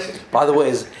 a good question. By the way,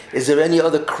 is there any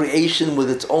other creation with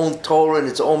its own Torah and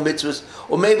its own mitzvahs?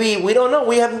 Or maybe we don't know.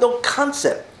 We have no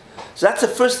concept. So that's the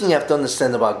first thing you have to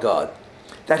understand about God.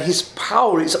 That His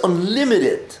power is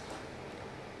unlimited.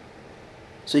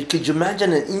 So could you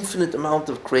imagine an infinite amount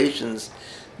of creations,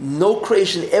 no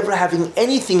creation ever having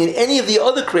anything in any of the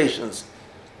other creations?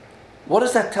 What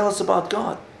does that tell us about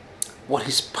God? What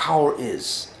His power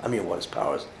is. I mean, what His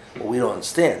power is. Well, we don't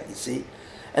understand, you see.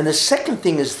 And the second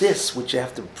thing is this, which you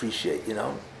have to appreciate,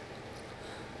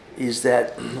 is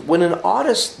that when an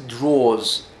artist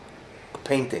draws a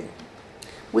painting,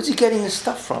 where's he getting his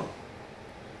stuff from?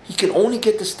 He can only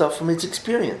get the stuff from his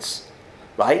experience,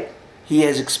 right? He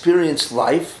has experienced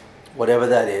life, whatever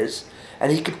that is,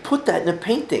 and he can put that in a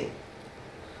painting.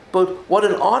 But what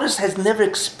an artist has never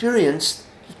experienced,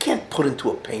 he can't put into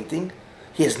a painting.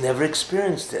 He has never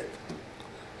experienced it.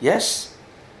 Yes?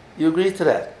 You agree to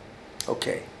that?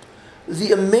 Okay.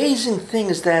 The amazing thing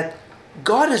is that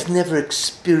God has never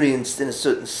experienced, in a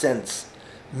certain sense,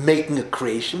 making a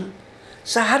creation.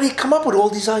 So how did He come up with all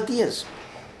these ideas?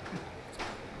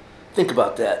 Think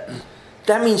about that.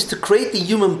 That means to create the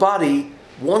human body,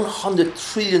 100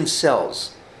 trillion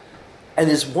cells. And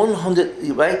there's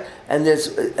 100, right? And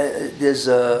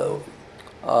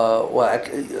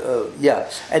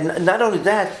and not only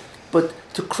that, but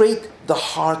to create the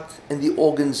heart and the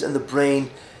organs and the brain.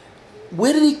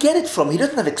 Where did He get it from? He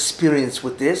doesn't have experience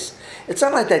with this. It's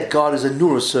not like that God is a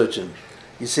neurosurgeon,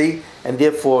 you see, and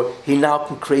therefore He now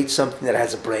can create something that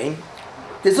has a brain.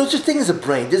 There's no such thing as a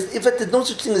brain. In fact, there's no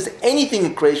such thing as anything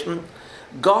in creation.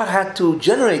 God had to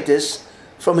generate this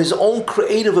from His own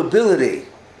creative ability,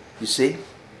 you see.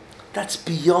 That's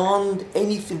beyond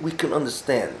anything we can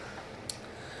understand.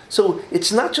 So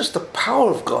it's not just the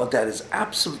power of God that is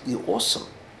absolutely awesome,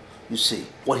 you see,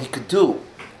 what He could do.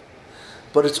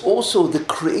 But it's also the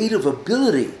creative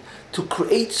ability to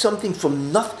create something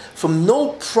from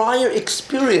no prior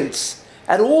experience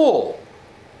at all.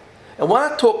 And we're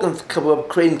not talking about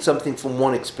creating something from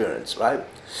one experience, right?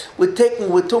 We're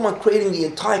talking about creating the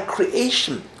entire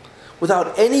creation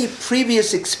without any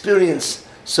previous experience,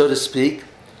 so to speak,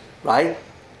 right?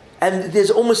 And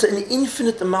there's almost an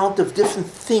infinite amount of different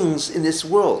things in this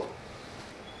world.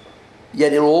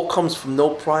 Yet it all comes from no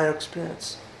prior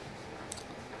experience.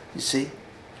 You see?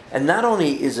 And not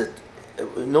only is it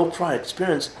no prior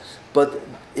experience, but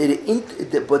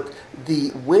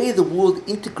the way the world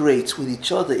integrates with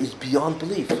each other is beyond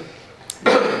belief.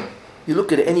 You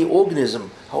look at any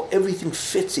organism, how everything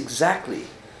fits exactly.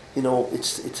 You know,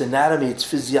 its anatomy, its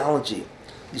physiology,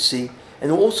 you see,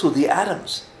 and also the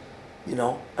atoms. You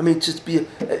know, I mean,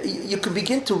 you can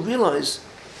begin to realize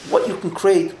what you can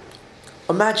create.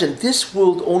 Imagine this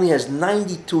world only has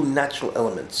 92 natural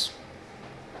elements.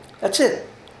 That's it.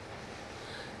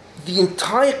 The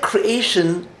entire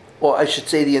creation, or I should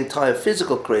say the entire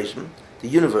physical creation, the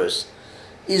universe,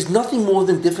 is nothing more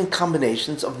than different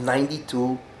combinations of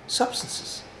 92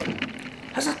 substances.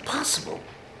 How's that possible?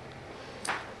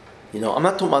 You know, I'm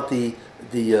not talking about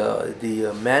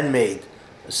the man-made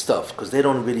stuff, because they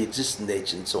don't really exist in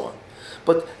nature and so on.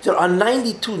 But there are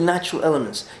 92 natural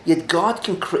elements, yet God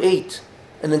can create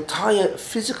an entire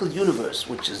physical universe,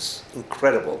 which is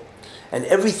incredible, and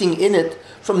everything in it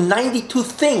from 92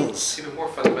 things. It's even more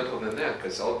fundamental than that,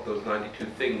 because all of those 92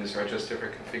 things are just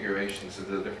different configurations of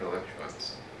the different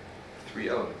electrons. 3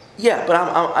 elements. Yeah, but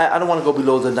I don't want to go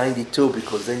below the 92,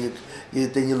 because then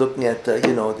you're looking at the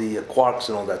quarks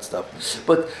and all that stuff.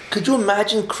 But could you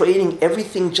imagine creating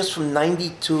everything just from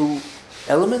 92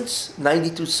 elements,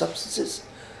 92 substances?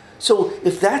 So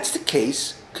if that's the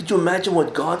case, could you imagine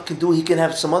what God can do? He can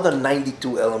have some other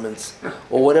 92 elements,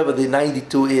 or whatever the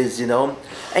 92 is, you know,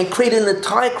 and create an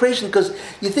entire creation. Because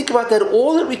you think about that,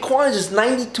 all it requires is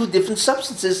 92 different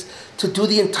substances to do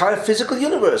the entire physical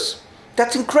universe.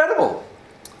 That's incredible.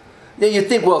 Now you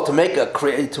think, well, to make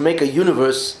a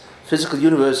universe, physical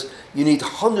universe, you need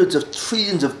hundreds of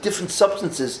trillions of different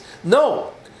substances.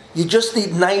 No, you just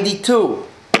need 92.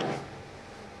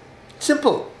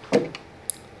 Simple.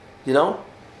 You know?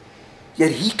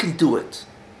 Yet He can do it.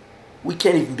 We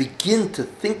can't even begin to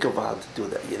think of how to do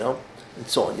that, you know? And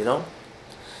so on, you know?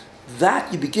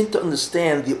 That you begin to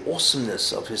understand the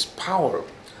awesomeness of His power,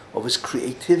 of His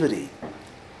creativity,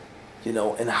 you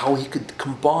know, and how He could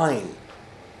combine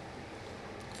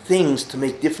things to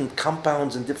make different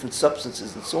compounds and different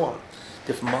substances and so on,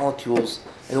 different molecules,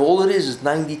 and all it is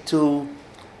 92,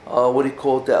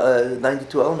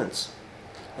 92 elements,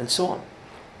 and so on.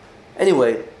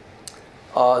 Anyway,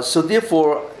 so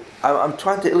therefore, I'm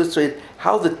trying to illustrate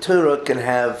how the Torah can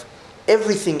have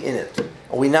everything in it.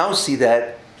 And we now see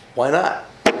that, why not?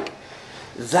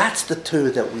 That's the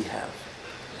Torah that we have.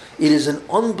 It is an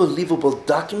unbelievable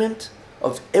document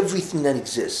of everything that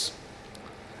exists.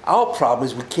 Our problem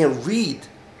is we can't read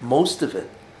most of it.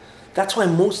 That's why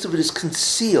most of it is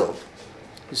concealed,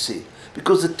 you see.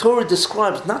 Because the Torah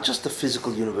describes not just the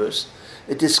physical universe,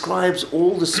 it describes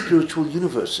all the spiritual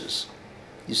universes,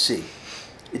 you see.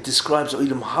 It describes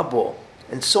Olam Haba,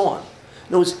 and so on.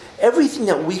 In other words, everything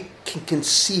that we can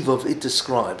conceive of, it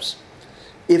describes.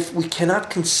 If we cannot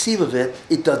conceive of it,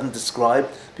 it doesn't describe,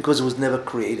 because it was never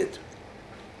created.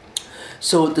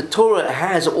 So the Torah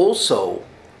has also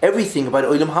everything about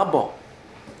Olam Haba.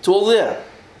 It's all there.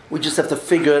 We just have to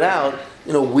figure it out,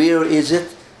 you know, where is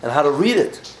it and how to read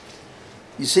it.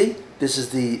 You see? This is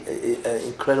the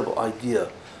incredible idea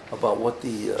about what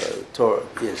the Torah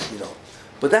is, you know.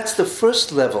 But that's the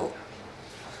first level.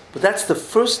 But that's the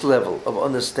first level of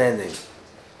understanding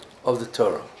of the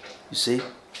Torah. You see?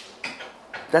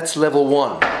 That's level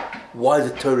 1. Why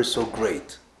the Torah is so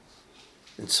great.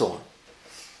 And so on.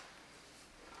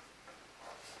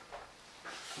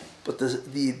 But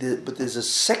there's a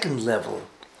second level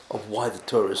of why the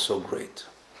Torah is so great.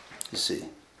 You see?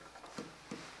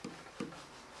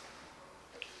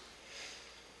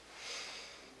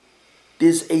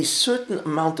 There's a certain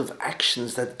amount of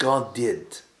actions that God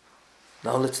did.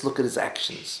 Now let's look at His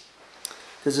actions.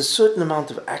 There's a certain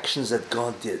amount of actions that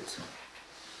God did.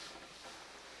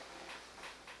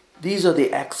 These are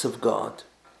the acts of God.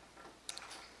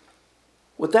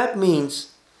 What that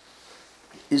means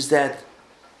is that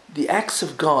the acts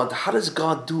of God, how does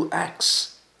God do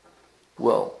acts?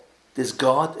 Well, there's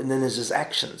God and then there's His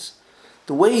actions.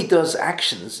 The way He does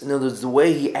actions, in other words, the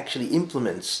way He actually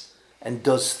implements and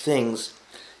does things,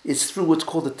 is through what's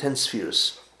called the 10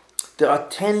 spheres. There are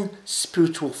 10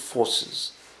 spiritual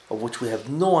forces of which we have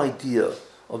no idea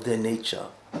of their nature,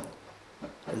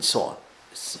 and so on.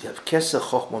 You have Kesed,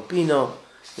 Chochmah, Bina,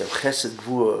 you have Chesed,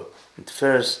 Gvura, and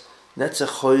Tiferes,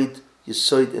 Netzach, Chod,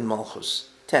 Yesod, and Malchus.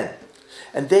 10.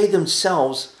 And they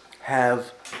themselves are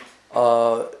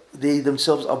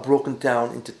broken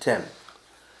down into 10.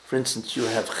 For instance, you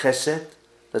have Chesed,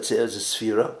 let's say as a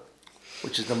Sphira,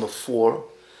 which is number 4.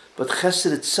 But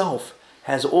Chesed itself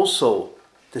has also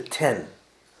the 10.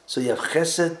 So you have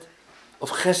Chesed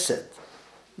of Chesed,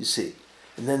 you see.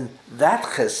 And then that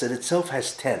Chesed itself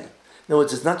has 10. In other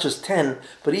words, it's not just 10,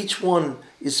 but each one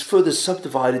is further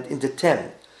subdivided into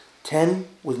 10. 10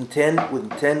 within 10, within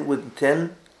 10, within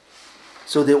 10.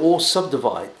 So they all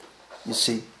subdivide, you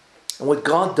see. And what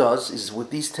God does is with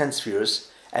these 10 spheres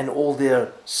and all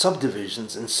their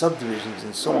subdivisions and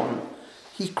so on,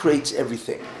 He creates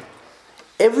everything.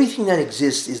 Everything that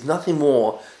exists is nothing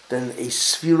more than a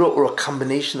sphere or a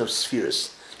combination of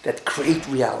spheres that create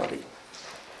reality.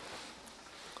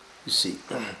 You see,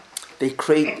 they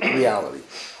create reality.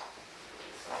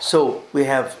 So we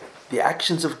have the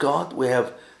actions of God, we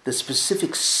have the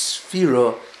specific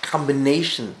sphere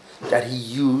combination that He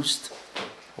used.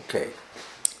 Okay.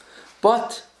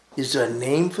 But is there a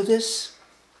name for this?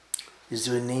 Is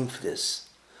there a name for this?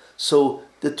 So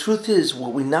the truth is,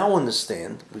 what we now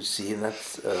understand, we see, and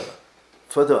that's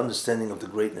further understanding of the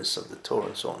greatness of the Torah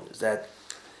and so on, is that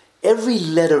every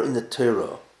letter in the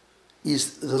Torah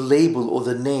is the label or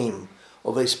the name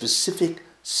of a specific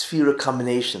sphere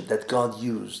combination that God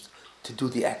used to do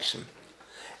the action.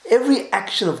 Every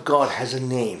action of God has a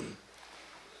name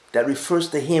that refers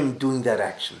to Him doing that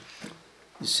action.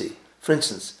 You see, for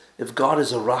instance, if God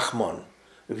is a Rahman,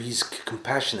 if He's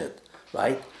compassionate,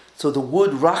 right? So the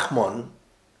word Rahman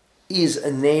is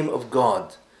a name of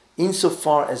God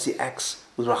insofar as He acts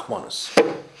with Rahmanas,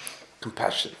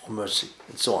 compassion or mercy,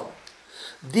 and so on.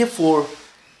 Therefore,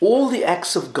 all the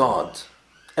acts of God,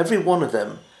 every one of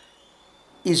them,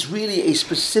 is really a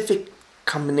specific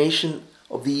combination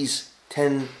of these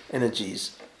 10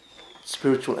 energies,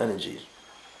 spiritual energies.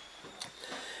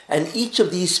 And each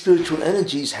of these spiritual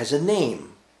energies has a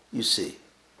name, you see.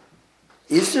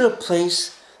 Is there a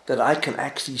place that I can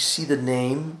actually see the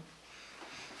name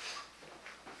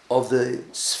of the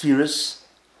spheres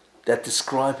that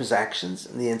describe His actions?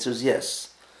 And the answer is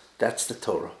yes. That's the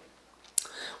Torah.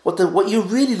 What you're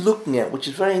really looking at, which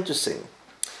is very interesting,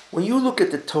 when you look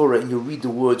at the Torah and you read the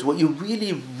words, what you're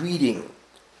really reading,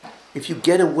 if you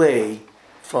get away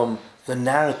from the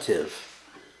narrative,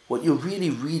 what you're really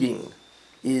reading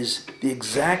is the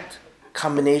exact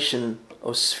combination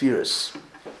of spheres,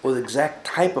 or the exact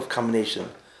type of combination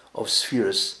of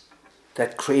spheres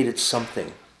that created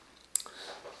something.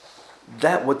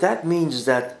 What that means is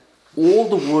that all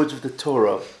the words of the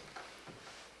Torah,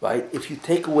 right, if you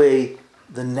take away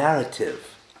the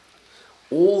narrative,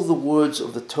 all the words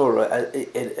of the Torah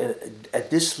at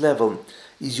this level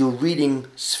is you're reading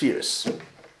spheres,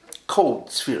 code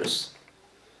spheres.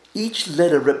 Each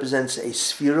letter represents a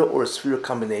sphere or a sphere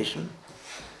combination,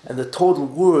 and the total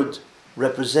word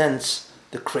represents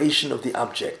the creation of the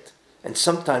object. And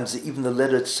sometimes even the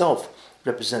letter itself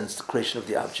represents the creation of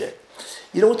the object.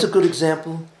 You know what's a good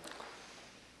example?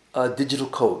 Digital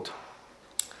code.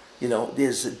 You know,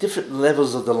 there's different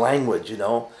levels of the language,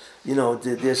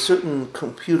 there's certain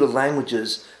computer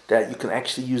languages that you can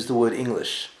actually use the word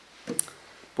English.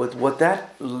 But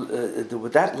that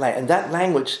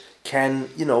language can,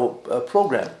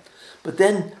 program. But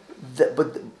then,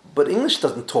 but English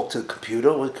doesn't talk to the computer,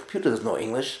 or the computer doesn't know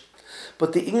English.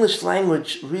 But the English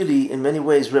language really, in many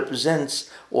ways, represents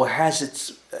or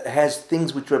has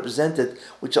things which represent it,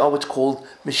 which are what's called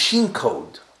machine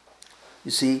code.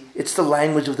 You see, it's the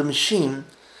language of the machine,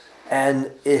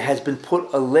 and it has been put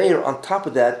a layer on top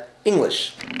of that,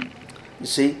 English. You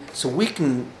see, so we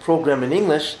can program in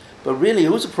English, but really,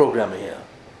 who's a programmer here?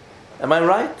 Am I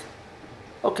right?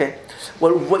 Okay.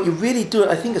 Well, what you really do,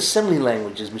 I think assembly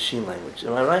language is machine language.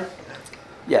 Am I right?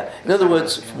 Yeah. In other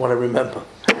words, from what I remember.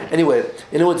 Anyway,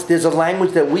 there's a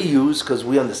language that we use because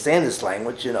we understand this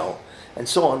language, and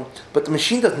so on. But the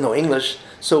machine doesn't know English.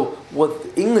 So what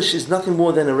English is nothing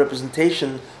more than a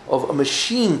representation of a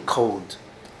machine code,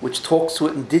 which talks to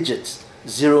it in digits,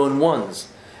 0 and 1s.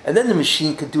 And then the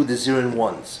machine can do the 0 and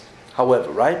 1s. However,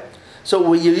 right? So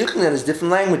what you're looking at is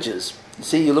different languages. You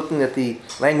see, you're looking at the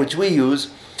language we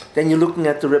use, then you're looking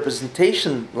at the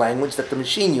representation language that the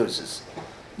machine uses.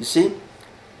 You see?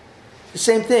 The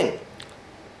same thing.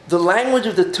 The language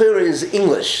of the Torah is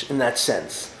English in that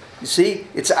sense. You see?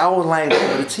 It's our language,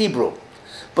 but it's Hebrew.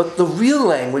 But the real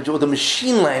language, or the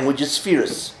machine language, is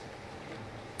spheres.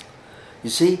 You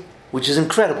see? Which is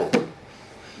incredible.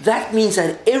 That means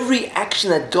that every action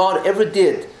that God ever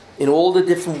did, in all the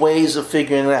different ways of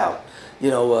figuring it out,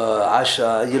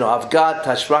 Asha, Avgat,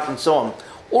 Tashrak, and so on,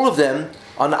 all of them,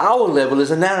 on our level,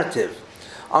 is a narrative.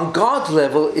 On God's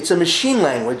level, it's a machine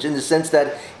language in the sense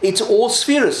that it's all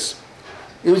spheres.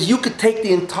 It was, you could take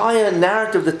the entire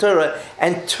narrative of the Torah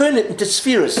and turn it into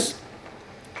spheres.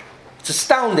 It's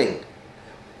astounding.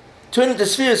 Turn it into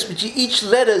spheres, which each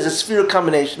letter is a sphere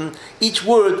combination, each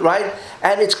word, right?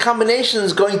 And its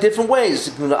combinations going different ways.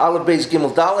 Aleph, Beis,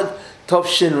 Gimel, Dalet, Tov,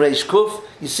 Shin, Reish, Kuf.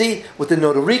 You see, with the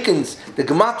Notarikans, the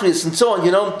Gematrias, and so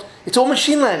on, it's all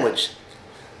machine language.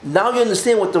 Now you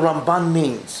understand what the Ramban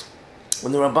means.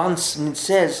 When the Ramban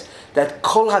says that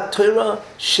Kol HaTorah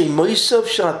Shemoisav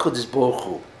Shel HaKodesh Baruch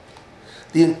Hu.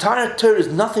 The entire Torah is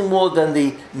nothing more than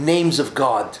the names of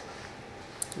God.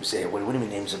 You say, what do you mean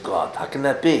names of God? How can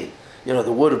that be?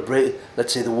 The word of,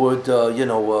 let's say the word,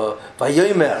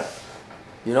 Vayomer.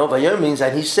 Vayomer means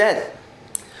that he said.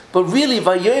 But really,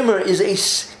 Vayomer is a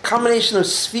combination of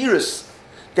spheres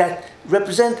that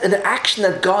represent an action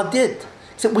that God did.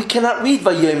 So we cannot read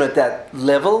Vayomer at that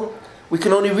level. We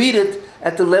can only read it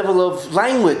at the level of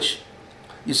language.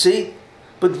 You see?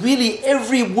 But really,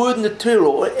 every word in the Torah,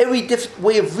 or every different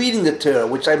way of reading the Torah,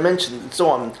 which I mentioned and so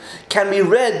on, can be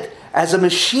read as a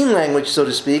machine language, so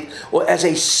to speak, or as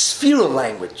a spheral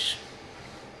language.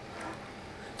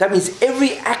 That means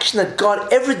every action that God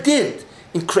ever did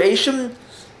in creation,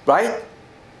 right,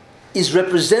 is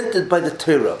represented by the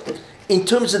Torah in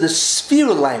terms of the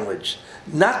spheral language,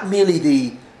 not merely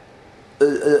the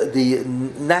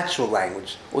natural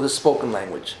language or the spoken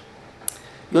language.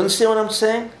 You understand what I'm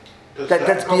saying?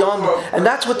 That's beyond, and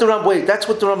that's what the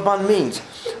Ramban means,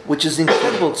 which is the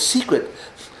incredible secret.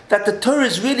 That the Torah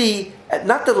is really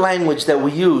not the language that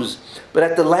we use, but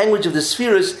at the language of the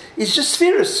spheres is just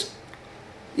spheres.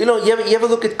 You ever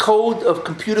look at code, of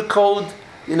computer code,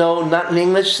 not in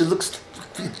English, it looks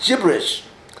gibberish.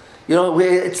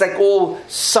 It's like all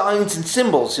signs and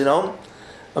symbols,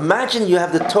 Imagine you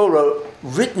have the Torah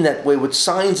written that way with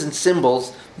signs and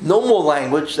symbols, no more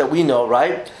language that we know,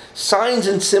 right? Signs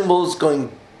and symbols going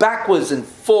backwards and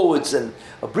forwards and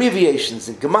abbreviations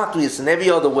and gematrias and every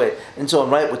other way and so on,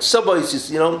 right? With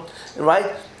sub-voices,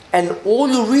 right? And all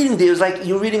you're reading there is like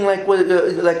you're reading what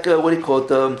do you call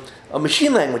it? A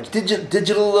machine language,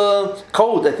 digital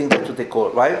code. I think that's what they call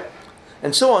it, right?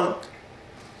 And so on.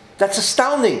 That's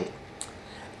astounding.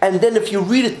 And then if you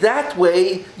read it that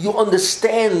way, you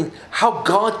understand how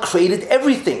God created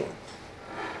everything.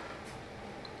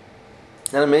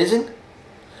 Isn't that amazing?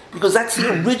 Because that's the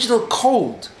original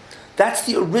code. That's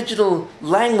the original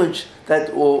language that,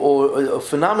 or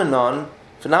phenomena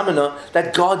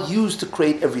that God used to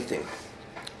create everything.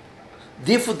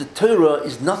 Therefore, the Torah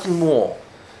is nothing more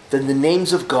than the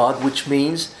names of God, which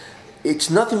means it's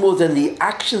nothing more than the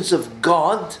actions of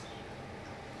God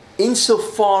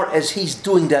insofar as He's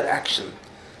doing that action.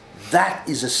 That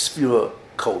is a sphere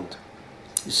code,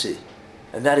 you see.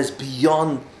 And that is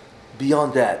beyond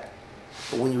that.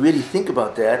 But when you really think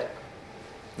about that,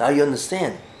 now you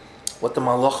understand what the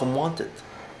Malachim wanted.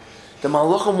 The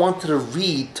Malachim wanted to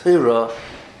read Torah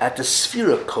at the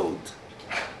sphere code.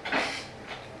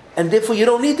 And therefore you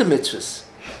don't need the mitzvahs.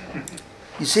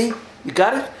 You see? You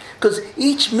got it? Because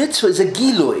each mitzvah is a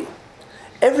gilui.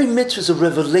 Every mitzvah is a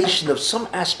revelation of some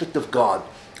aspect of God.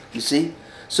 You see?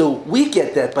 So we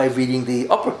get that by reading the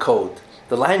upper code,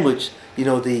 the language,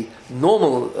 the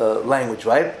normal language,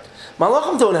 right?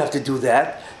 Malachim don't have to do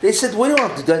that. They said, we don't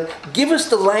have to do that. Give us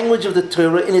the language of the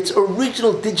Torah in its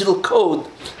original digital code,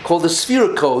 called the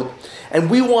sphere code, and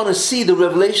we want to see the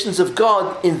revelations of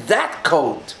God in that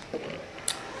code.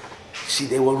 See,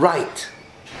 they were right.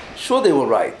 Sure they were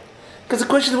right. Because the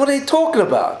question is, what are they talking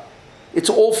about? It's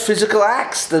all physical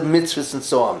acts, the mitzvahs and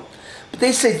so on. But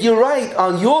they said, you're right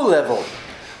on your level.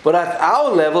 But at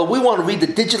our level, we want to read the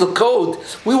digital code.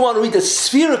 We want to read the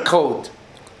sphere code.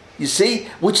 You see?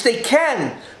 Which they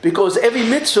can. Because every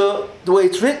mitzvah, the way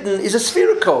it's written, is a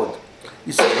sphere code.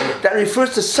 You see? That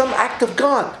refers to some act of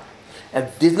God. And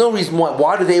there's no reason why.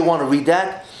 Why do they want to read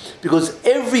that? Because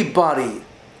everybody,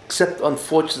 except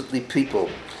unfortunately people,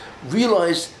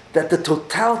 realize that the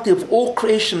totality of all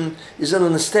creation is an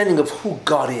understanding of who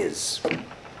God is.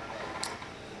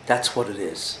 That's what it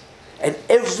is. And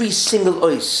every single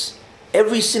ois,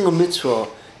 every single mitzvah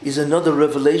is another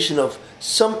revelation of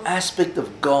some aspect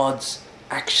of God's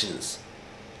actions.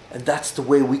 And that's the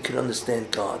way we can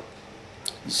understand God.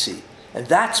 You see. And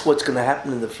that's what's going to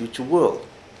happen in the future world.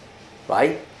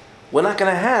 Right? We're not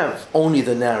going to have only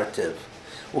the narrative.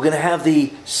 We're going to have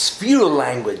the spheral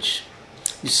language.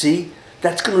 You see?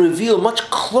 That's going to reveal much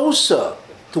closer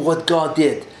to what God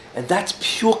did. And that's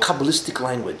pure Kabbalistic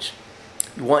language.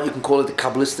 You can call it the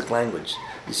Kabbalistic language.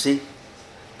 You see?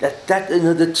 So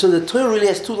the Torah really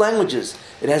has two languages.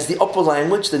 It has the upper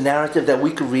language, the narrative that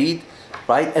we can read,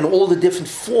 right? And all the different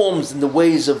forms and the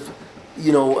ways of,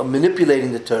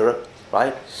 manipulating the Torah,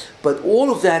 right? But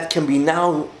all of that can be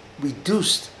now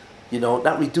reduced,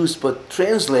 not reduced, but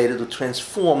translated or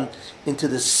transformed into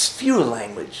the Sphira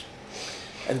language.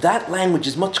 And that language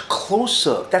is much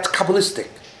closer. That's Kabbalistic.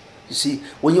 You see,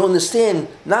 when you understand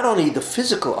not only the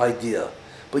physical idea,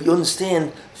 but you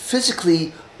understand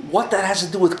physically what that has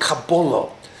to do with Kabbalah,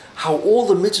 how all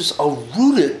the mitzvahs are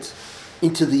rooted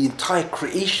into the entire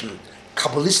creation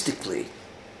Kabbalistically.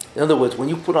 In other words, when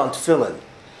you put on tefillin,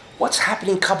 what's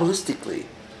happening Kabbalistically?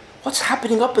 What's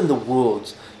happening up in the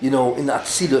world, in the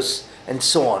Atzilus and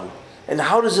so on? And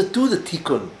how does it do the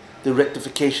tikkun, the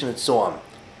rectification and so on?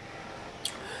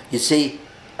 You see,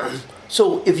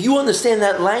 so if you understand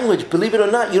that language, believe it or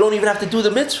not, you don't even have to do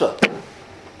the mitzvah.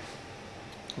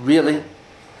 Really?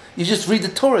 You just read the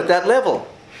Torah at that level.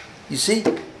 You see?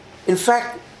 In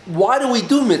fact, why do we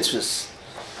do mitzvahs?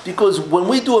 Because when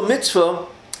we do a mitzvah,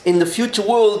 in the future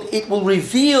world, it will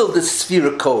reveal the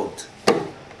Sphira code.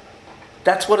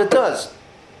 That's what it does.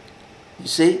 You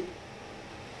see?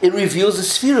 It reveals the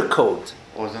Sphira code.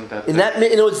 Wasn't that... In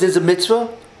other words, there's a mitzvah,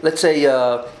 let's say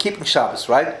keeping Shabbos,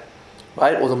 right?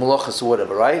 Right? Or the Malachas or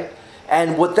whatever, right?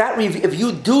 And what that if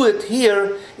you do it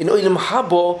here in Olam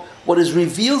Haba, what is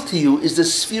revealed to you is the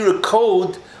Sphira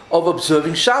code of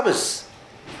observing Shabbos.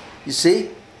 You see?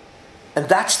 And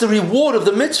that's the reward of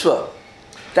the mitzvah.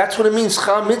 That's what it means,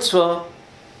 Schar mitzvah,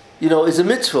 is a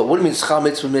mitzvah. What do you mean, Schar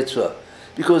mitzvah?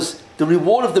 Because the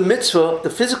reward of the mitzvah, the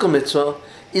physical mitzvah,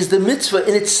 is the mitzvah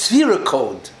in its Sphira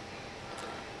code.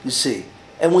 You see?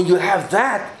 And when you have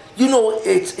that, then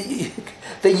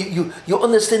you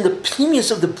understand the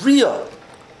pnimius of the Bria,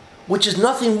 which is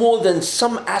nothing more than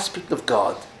some aspect of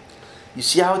God. You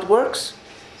see how it works?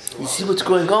 You see what's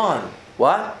going on.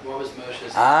 What? What was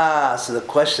Moshe's? So the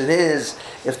question is,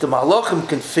 if the Malachim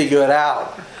can figure it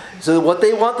out. So what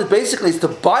they wanted basically is to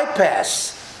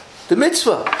bypass the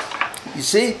mitzvah. You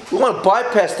see? We want to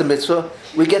bypass the mitzvah.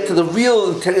 We get to the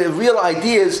real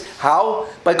ideas. How?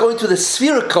 By going to the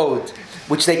Sphira code,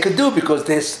 which they could do because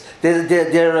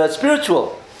they're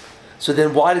spiritual. So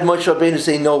then why did Moshe Rabbeinu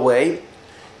say no way?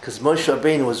 Because Moshe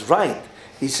Rabbeinu was right.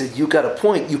 He said, you got a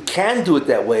point. You can do it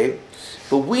that way.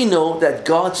 But we know that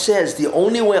God says the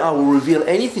only way I will reveal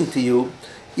anything to you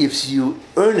is you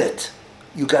earn it.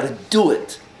 You got to do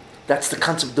it. That's the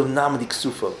concept of Namadi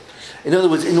Ksufa. In other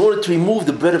words, in order to remove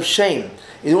the bread of shame,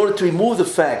 in order to remove the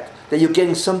fact that you're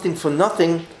getting something for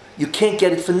nothing, you can't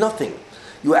get it for nothing.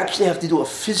 You actually have to do a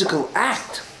physical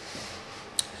act.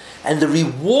 And the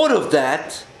reward of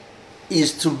that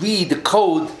is to read the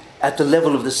code at the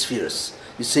level of the spheres.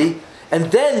 You see? And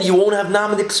then you won't have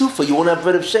Namadi Ksufa, you won't have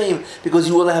bread of shame, because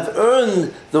you will have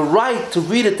earned the right to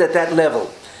read it at that level.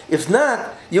 If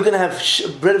not, you're going to have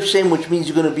bread of shame, which means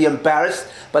you're going to be embarrassed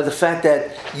by the fact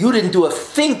that you didn't do a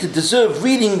thing to deserve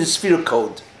reading the Sphira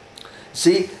code.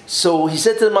 See? So he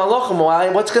said to the Malachim,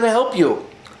 what's going to help you?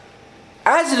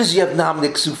 As it is, you have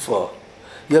Namadi Ksufa,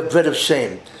 you have bread of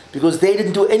shame, because they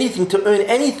didn't do anything to earn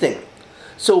anything.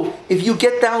 So if you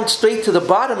get down straight to the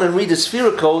bottom and read the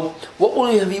Sphira code, what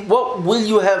will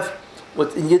you have,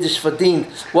 what in Yiddish verdient,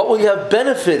 what will you have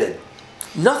benefited?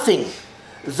 Nothing.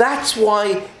 That's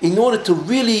why, in order to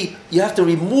really, you have to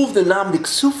remove the Namdi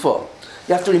Ksufa.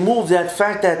 You have to remove that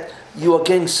fact that you are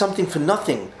getting something for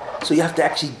nothing. So you have to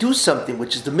actually do something,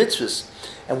 which is the mitzvahs.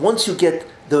 And once you get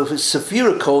the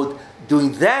Sphira code,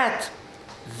 doing that,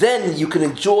 then you can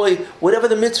enjoy whatever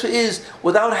the mitzvah is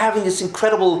without having this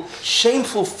incredible,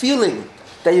 shameful feeling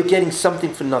that you're getting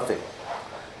something for nothing.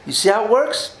 You see how it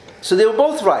works? So they were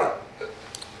both right.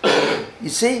 You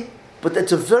see? But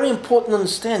that's a very important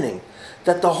understanding,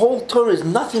 that the whole Torah is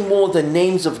nothing more than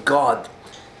names of God,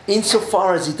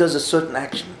 insofar as He does a certain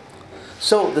action.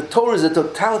 So the Torah is the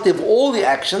totality of all the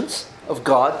actions of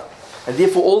God, and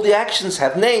therefore all the actions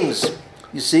have names.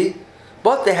 You see?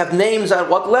 But they have names at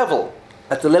what level?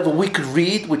 At the level we could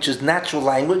read, which is natural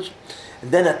language,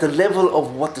 and then at the level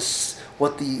of what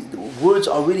the words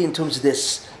are really in terms of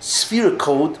this Sphira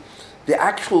code, the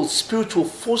actual spiritual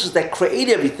forces that create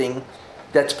everything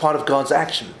that's part of God's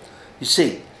action. You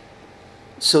see?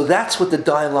 So that's what the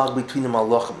dialogue between the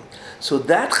Malachim. So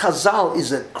that Chazal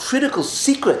is a critical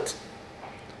secret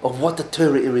of what the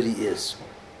Torah really is.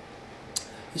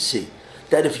 You see?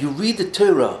 That if you read the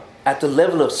Torah at the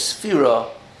level of Sphira,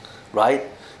 right?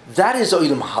 That is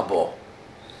Olam Haba.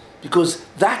 Because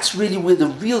that's really where the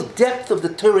real depth of the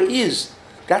Torah is.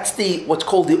 That's what's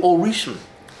called the Or Rishon.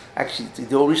 Actually,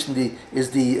 the Or Rishon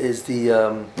is the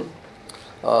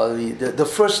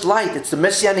first light. It's the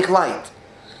Messianic light.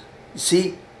 You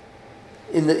see,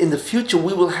 in the future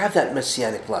we will have that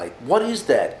Messianic light. What is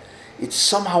that? It's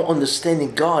somehow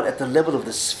understanding God at the level of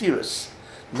the spheres,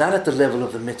 not at the level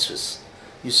of the mitzvahs.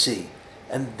 You see.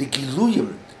 And the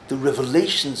Giluyim, the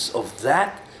revelations of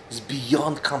that, is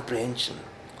beyond comprehension.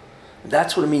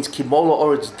 That's what it means, Kimola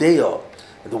Oretz Deo.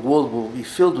 The world will be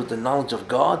filled with the knowledge of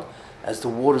God as the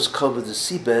waters cover the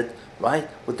seabed, right?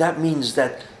 What that means is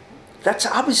that's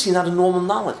obviously not a normal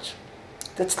knowledge.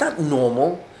 That's not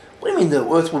normal. What do you mean the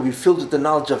earth will be filled with the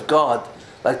knowledge of God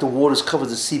like the waters cover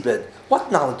the seabed?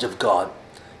 What knowledge of God?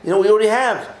 We already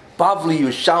have Bavli,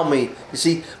 Yerushalmi, you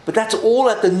see, but that's all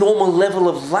at the normal level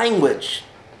of language,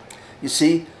 you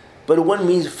see. But when it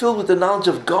means filled with the knowledge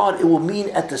of God, it will mean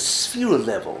at the sphere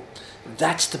level.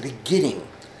 That's the beginning.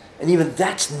 And even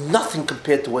that's nothing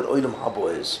compared to what Olam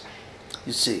Haba is,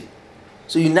 you see.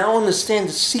 So you now understand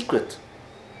the secret,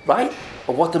 right,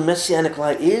 of what the Messianic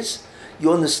light is.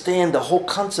 You understand the whole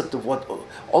concept of what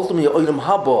ultimately Olam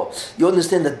Haba. You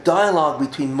understand the dialogue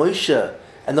between Moshe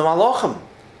and the Malachim.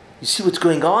 You see what's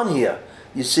going on here,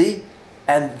 you see?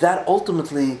 And that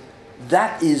ultimately,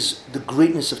 that is the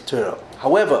greatness of Torah.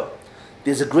 However,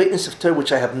 there's a greatness of Torah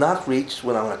which I have not reached,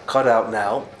 what I'm going to cut out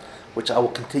now, which I will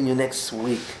continue next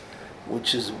week,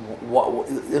 which is,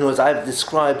 as I've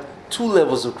described, two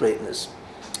levels of greatness.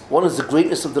 One is the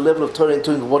greatness of the level of Torah in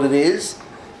terms of what it is.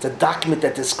 It's a document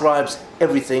that describes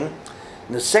everything.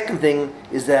 And the second thing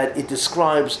is that it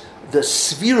describes the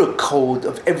sphere code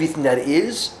of everything that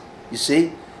is, you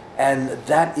see? And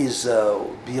that is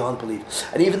beyond belief.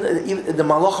 And even the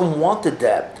Malachim wanted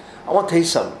that. I want to tell you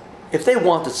something. If they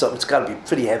wanted something, it's got to be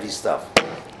pretty heavy stuff.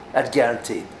 That's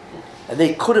guaranteed. And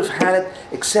they could have had it,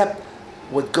 except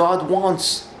what God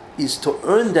wants is to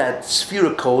earn that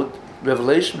sphere code,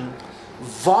 revelation,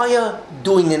 via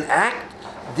doing an act,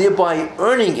 thereby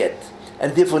earning it,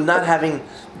 and therefore not having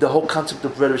the whole concept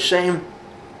of red or shame,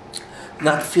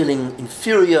 not feeling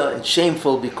inferior and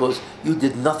shameful because you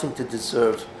did nothing to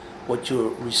deserve what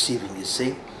you're receiving, you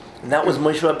see. And that was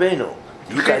Moshe Rabbeinu.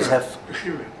 You guys have,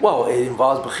 well, it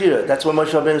involves Bechira. That's what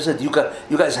Moshe Rabbeinu said. You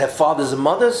guys have fathers and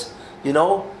mothers,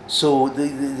 So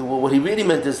what he really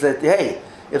meant is that, hey,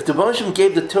 if the Moshe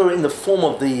gave the Torah in the form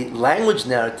of the language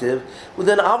narrative, well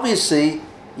then obviously,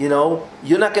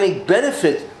 you're not going to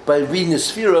benefit by reading the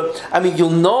Sphira. I mean,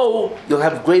 you'll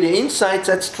have greater insights,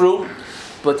 that's true,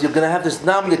 but you're going to have this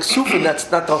Namlik Sufin, that's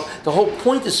not the whole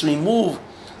point is to remove,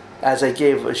 as I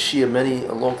gave a Shia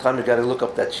a long time ago, got to look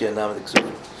up that Shia Namlik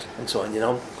Sufin, and so on,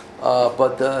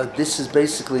 but this is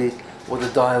basically what the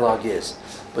dialogue is.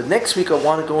 But next week I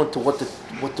want to go into what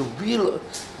the real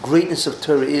greatness of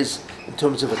Torah is in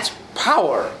terms of its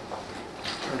power.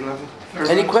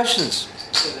 Any questions?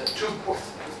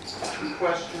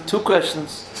 Two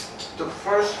questions. The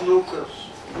first Lucas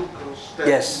that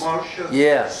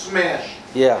Moshe smashed.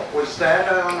 Yeah. Was that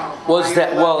on a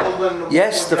higher level than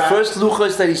yes, the first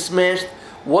Lucas that he smashed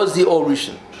was the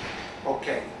Orishan.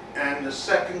 Okay. And the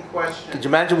second question. Could you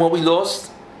imagine what we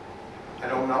lost? I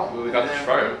don't know. Well, we got the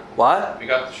Shvarim. What? We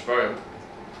got the Shvarim.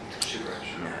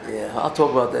 Yeah, I'll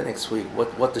talk about that next week,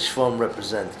 what the Shvarim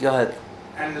represent. Go ahead.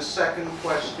 And the second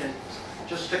question,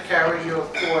 just to carry your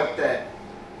thought that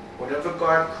whatever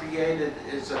God created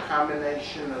is a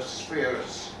combination of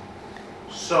spheres.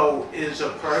 So is a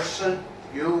person,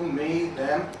 you, me,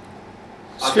 them?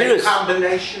 Spheres. Are they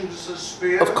combinations of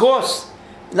spheres? Of course.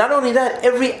 Not only that,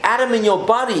 every atom in your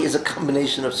body is a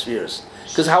combination of spheres.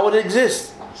 Because how would it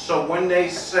exist? So when they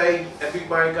say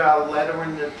everybody got a letter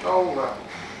in the Torah,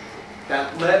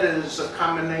 that letter is a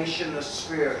combination of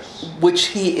spheres. Which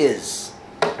he is.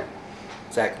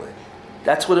 Exactly.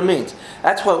 That's what it means.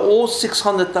 That's why all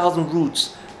 600,000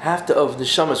 roots of the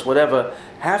Neshamas, whatever,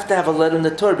 have to have a letter in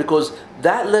the Torah, because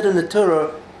that letter in the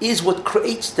Torah is what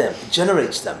creates them,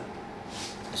 generates them.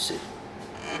 You see.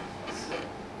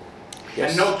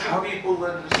 Yes. And no two people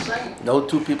are the same. No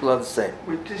two people are the same.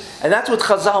 And that's what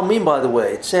Chazal mean, by the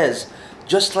way. It says,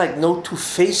 just like no two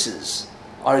faces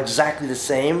are exactly the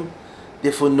same,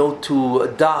 therefore no two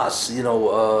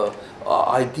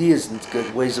ideas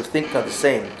and ways of thinking are the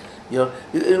same.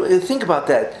 Think about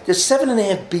that. There's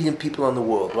 7.5 billion people in the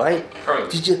world, right?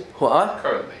 Currently.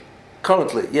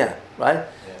 Currently, yeah, right?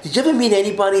 Yeah. Did you ever meet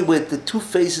anybody where the two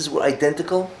faces were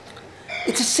identical?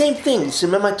 It's the same thing. You see,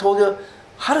 remember I told you,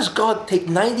 how does God take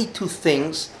 92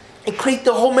 things and create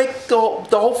the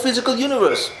whole physical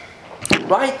universe?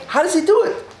 Right? How does he do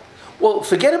it? Well,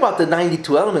 forget about the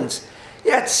 92 elements.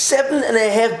 You had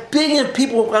 7.5 billion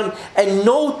people around, and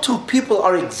no two people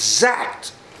are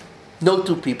exact. No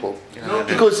two people.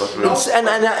 Because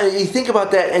you think about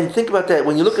that,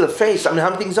 when you look at a face, I mean, how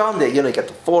many things on there? You got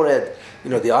the forehead,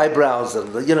 the eyebrows,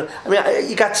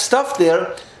 you got stuff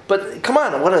there, but come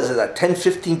on, what is it, like 10,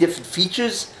 15 different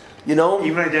features? You know,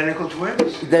 Even identical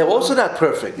twins. they're also not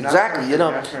perfect. Not Exactly. perfect, You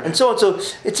know, not perfect. and so on. So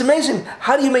it's amazing.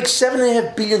 How do you make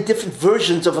 7.5 billion different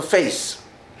versions of a face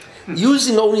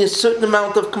using only a certain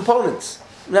amount of components?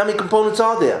 How many components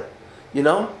are there? You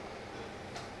know.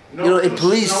 You know, in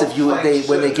police, if you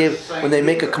when they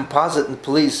make a composite in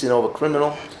police, you know, of a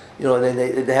criminal, you know, and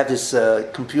then they have this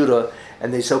computer,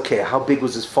 and they say, okay, how big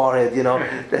was his forehead, you know,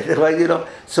 right? You know,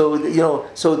 so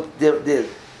there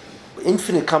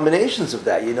infinite combinations of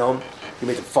that, you know. You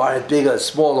make the forehead bigger,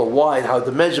 smaller, wide. How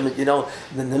the measurement, you know.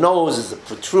 And then the nose is it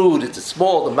protrude? Is it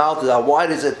small? The mouth is how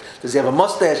wide is it? Does he have a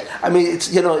mustache? I mean,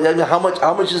 it's how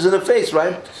much is in a face,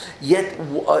 right? Yet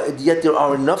there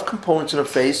are enough components in a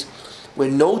face where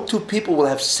no two people will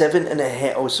have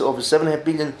 7.5 or so over 7.5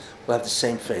 billion will have the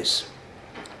same face.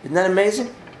 Isn't that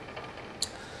amazing?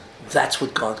 That's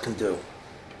what God can do.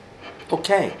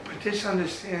 Okay. But this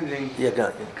understanding, Yeah,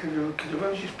 God. could you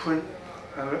just put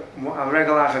a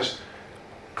regular office?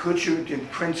 Could you, the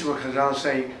principle, Chazal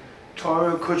say,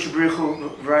 Torah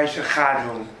kuchbrichu v'raisa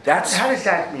chadhum. That's. How does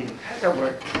that mean? How does that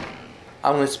work?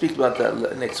 I'm going to speak about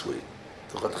that next week.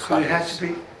 So it has to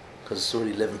be. Because it's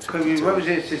already Could we, what was 11:52.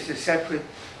 it? It's just a separate.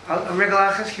 A regular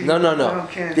office? No.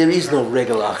 There is no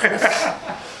regular.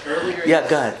 Earlier, Yeah,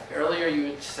 go ahead. Earlier you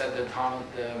had said that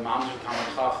the Mamzer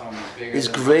Talmud Chacham is bigger. Is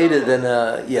than greater the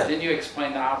than yeah. Didn't you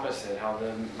explain the opposite? How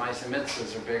the Ma'aseh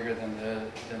Mitzvahs are bigger than the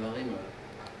Limud?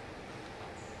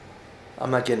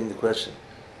 I'm not getting the question.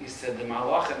 You said the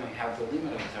Malachim have the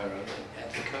Limud of Torah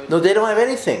at the code. No, they don't have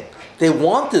anything. They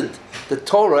wanted the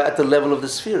Torah at the level of the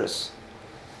spheres.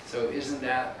 So isn't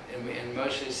that, and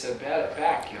Moshe said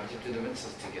back, you have to do the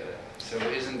mitzvahs to get it. So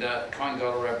isn't that, Kohen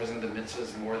Gadol represent the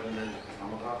mitzvahs more than the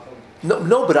Talmud Chacham?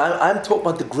 No, but I'm talking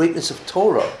about the greatness of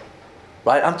Torah,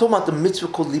 right? I'm talking about the mitzvah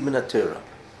called Limud Torah.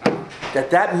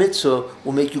 That mitzvah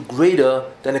will make you greater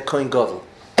than a Kohen Gadol.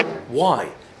 Why?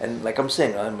 And like I'm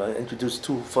saying, I'm introduced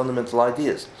two fundamental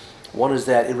ideas. One is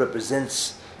that it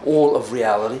represents all of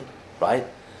reality, right?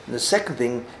 And the second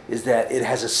thing is that it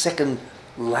has a second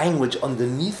language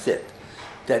underneath it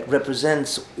that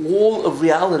represents all of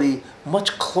reality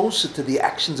much closer to the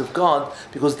actions of God,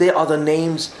 because they are the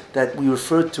names that we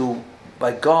refer to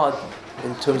by God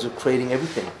in terms of creating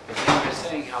everything. But then you're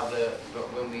saying how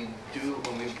when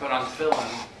we put on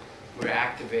tefillin, we're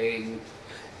activating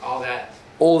all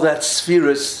that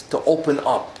spheres to open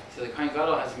up. So the Kohen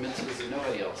Gadol has mitzvahs that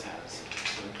nobody else has.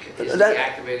 So is That- he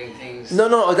activating things?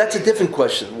 No, that's a different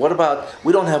question. What about,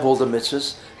 we don't have all the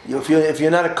mitzvahs. If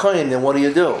you're not a Kohen, then what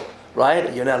do?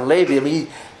 Right? You're not a Levi. I mean,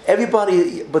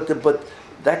 everybody, but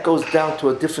that goes down to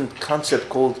a different concept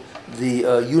called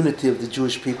the unity of the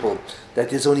Jewish people, that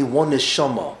there's only one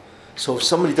neshama. So if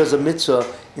somebody does a mitzvah,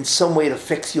 in some way it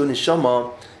affects your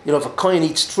neshama. You know, if a Kohen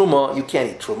eats truma, you can't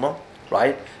eat truma,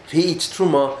 right? If he eats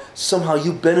truma, somehow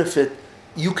you benefit.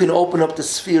 You can open up the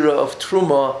sphere of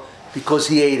truma because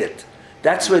he ate it.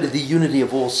 That's where the unity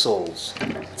of all souls.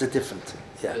 It's a different,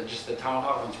 yeah. Just the Talmud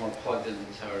Chacham is more plugged into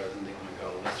Torah than the Kohen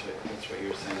Gadol. That's what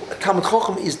you're saying. Talmud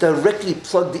Chacham is directly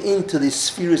plugged into the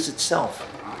spheres itself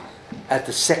at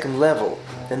the second level.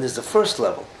 Then there's the first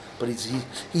level. But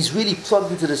he's really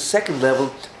plugged into the second level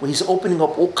where he's opening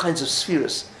up all kinds of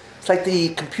spheres. It's like the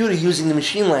computer using the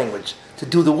machine language to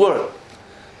do the work.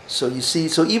 So you see,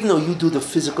 so even though you do the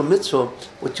physical mitzvah,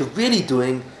 what you're really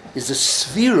doing is the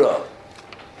sphere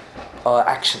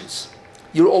actions.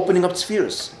 You're opening up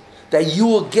spheres that you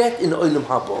will get in Olam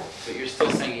Haba. But you're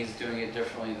still saying he's doing it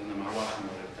differently than the Malachim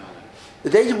would have done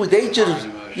it. They should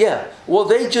have, yeah. Well,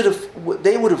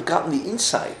 they would have gotten the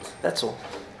insight. That's all.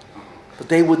 But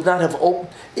they would not have opened,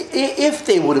 if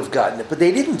they would have gotten it. But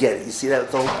they didn't get it. You see,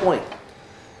 that's the whole point.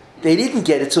 They didn't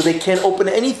get it, so they can't open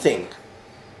anything.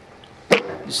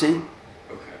 You see?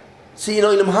 Okay. See, in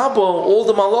Olam Haba, all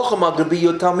the Malachim are going to be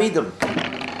your Talmidim.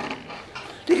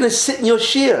 They're going to sit in your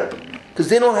shir because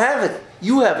they don't have it.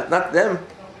 You have it, not them.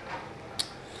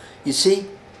 You see?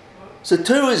 So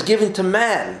Torah is given to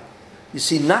man. You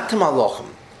see, not to Malachim.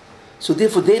 So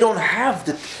therefore, they don't have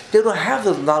the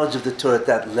knowledge of the Torah at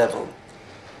that level.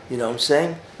 You know what I'm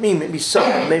saying? Maybe some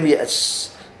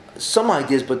ideas,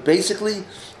 but basically,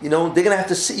 you know, they're going to have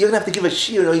to see. You're going to have to give a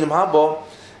shir in Olam Haba,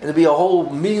 and there'll be a whole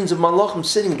millions of Malachim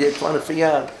sitting there trying to figure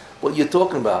out what you're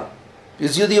talking about.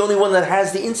 Because you're the only one that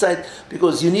has the insight,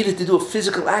 because you needed to do a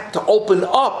physical act to open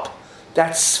up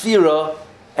that sphere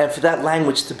and for that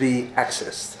language to be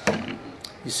accessed.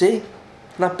 You see?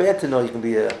 Not bad to know you can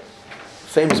be a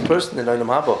famous person in Olam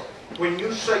Haba. When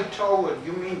you say Torah,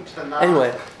 you mean Tanakh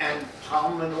Anyway. and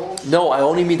Talmud also? No, I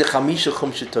only mean the Chamisha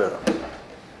Chumshe Torah.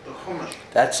 The Chumash.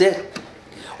 That's it.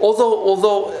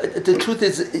 Although the truth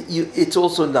is, it's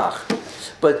also Nach.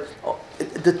 But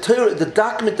the Torah, the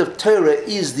document of Torah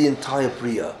is the entire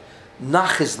Bria.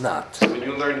 Nach is not. When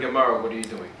you learn Gemara, what are you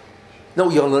doing? No,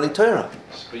 you're learning Torah.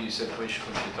 But you said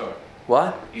Torah.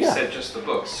 What? You said just the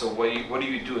books. So what are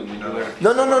you doing when you learn?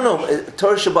 No.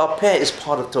 Torah Shabbat Peh is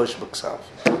part of Torah Shabbat Ksav.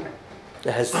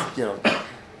 It has,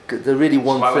 they're really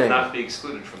one so why thing. would not be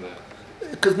excluded from that?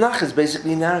 Because Nach is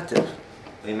basically narrative.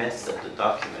 We messed up the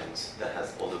document that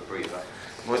has all the Bria.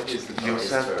 What Is the you Torah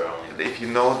said, Torah only. if you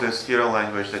know the Sphira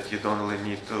language, that you don't really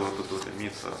need to do the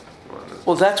mitzvah.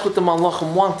 Well, that's what the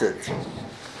Malachim wanted.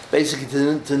 Basically,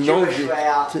 to know. Jewish way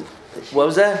out. What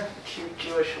was that?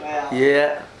 Jewish way out.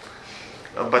 Yeah.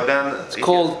 But then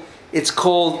It's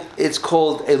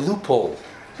called a loophole.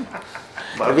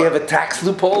 Have you have a tax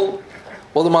loophole?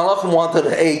 Well, the Malachim wanted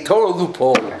a Torah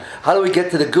loophole. How do we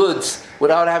get to the goods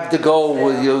without having to go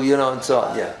with and so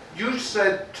on? Yeah. You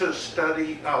said to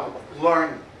study,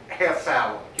 learn half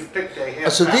hour. You picked a half hour.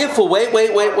 So therefore, wait.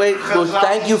 Well,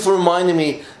 thank you for reminding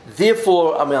me.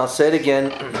 Therefore, I'll say it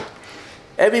again.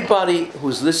 Everybody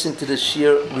who's listening to this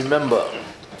shir, remember,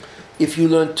 if you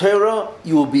learn Torah,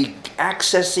 you will be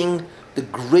accessing the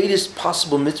greatest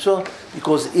possible mitzvah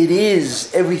because it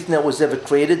is everything that was ever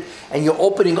created, and you're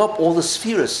opening up all the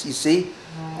spheres, you see?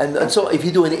 And so if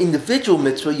you do an individual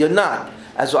mitzvah, you're not,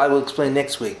 as I will explain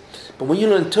next week. But when you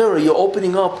learn Torah, you're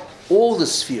opening up all the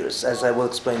spheres, as I will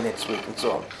explain next week, and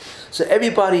so on. So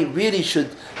everybody really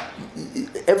should,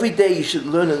 every day you should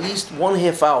learn at least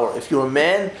 1/2 hour. If you're a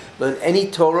man, learn any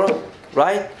Torah,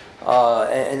 right?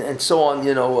 And so on,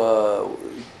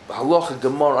 halacha,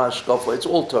 gemara, hashkafa, it's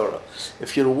all Torah.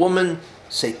 If you're a woman,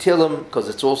 say Tillim, because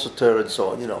it's also Torah and so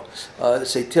on,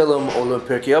 say Tillim, or learn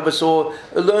Pirkei Avos, or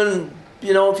learn,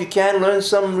 if you can, learn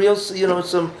some real,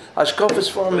 some hashkafas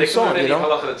from and so on, They can learn any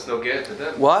halacha that's no get to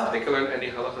them. What? They can learn any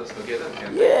halacha that's no get to them,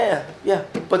 can't they? Yeah.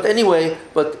 But anyway,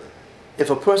 if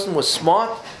a person was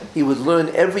smart, he would learn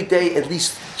every day at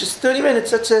least just 30 minutes,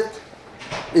 that's it.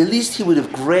 At least he would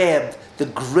have grabbed the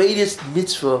greatest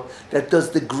mitzvah that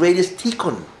does the greatest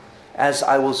tikkun, as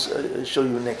I will show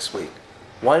you next week.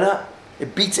 Why not?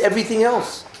 It beats everything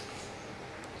else.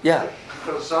 Yeah.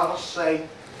 Because I'll say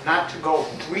not to go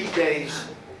 3 days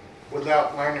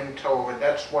without learning Torah.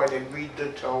 That's why they read the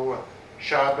Torah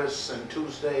Shabbos and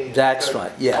Tuesday. And That's Thursday.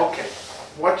 right, yeah. Okay.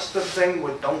 What's the thing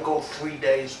with don't go 3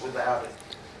 days without it?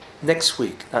 Next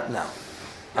week, not now.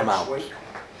 I'm Next out. week?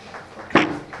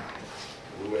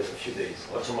 We'll wait a few days.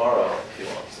 Or tomorrow, if you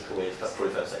want. So we'll wait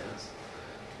 45 seconds.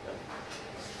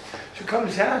 So it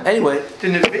comes down. Anyway, The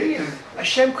Nevi'im,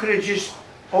 Hashem could have just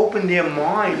opened their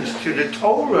minds to the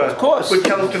Torah. Of course. Which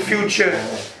tells the future.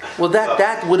 well,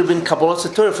 that would have been Kabbalah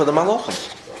Torah for the Malachim.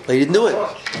 They didn't do it.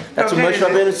 That's what Moshe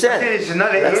Rabbeinu said. It's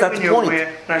another That's not the avenue point. where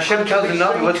when Hashem tells the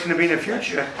Navi what's going to be in the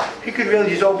future, he could really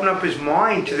just open up his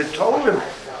mind to the Torah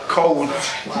codes.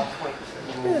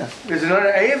 Yeah, There's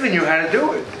another avenue how to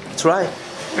do it. that's right.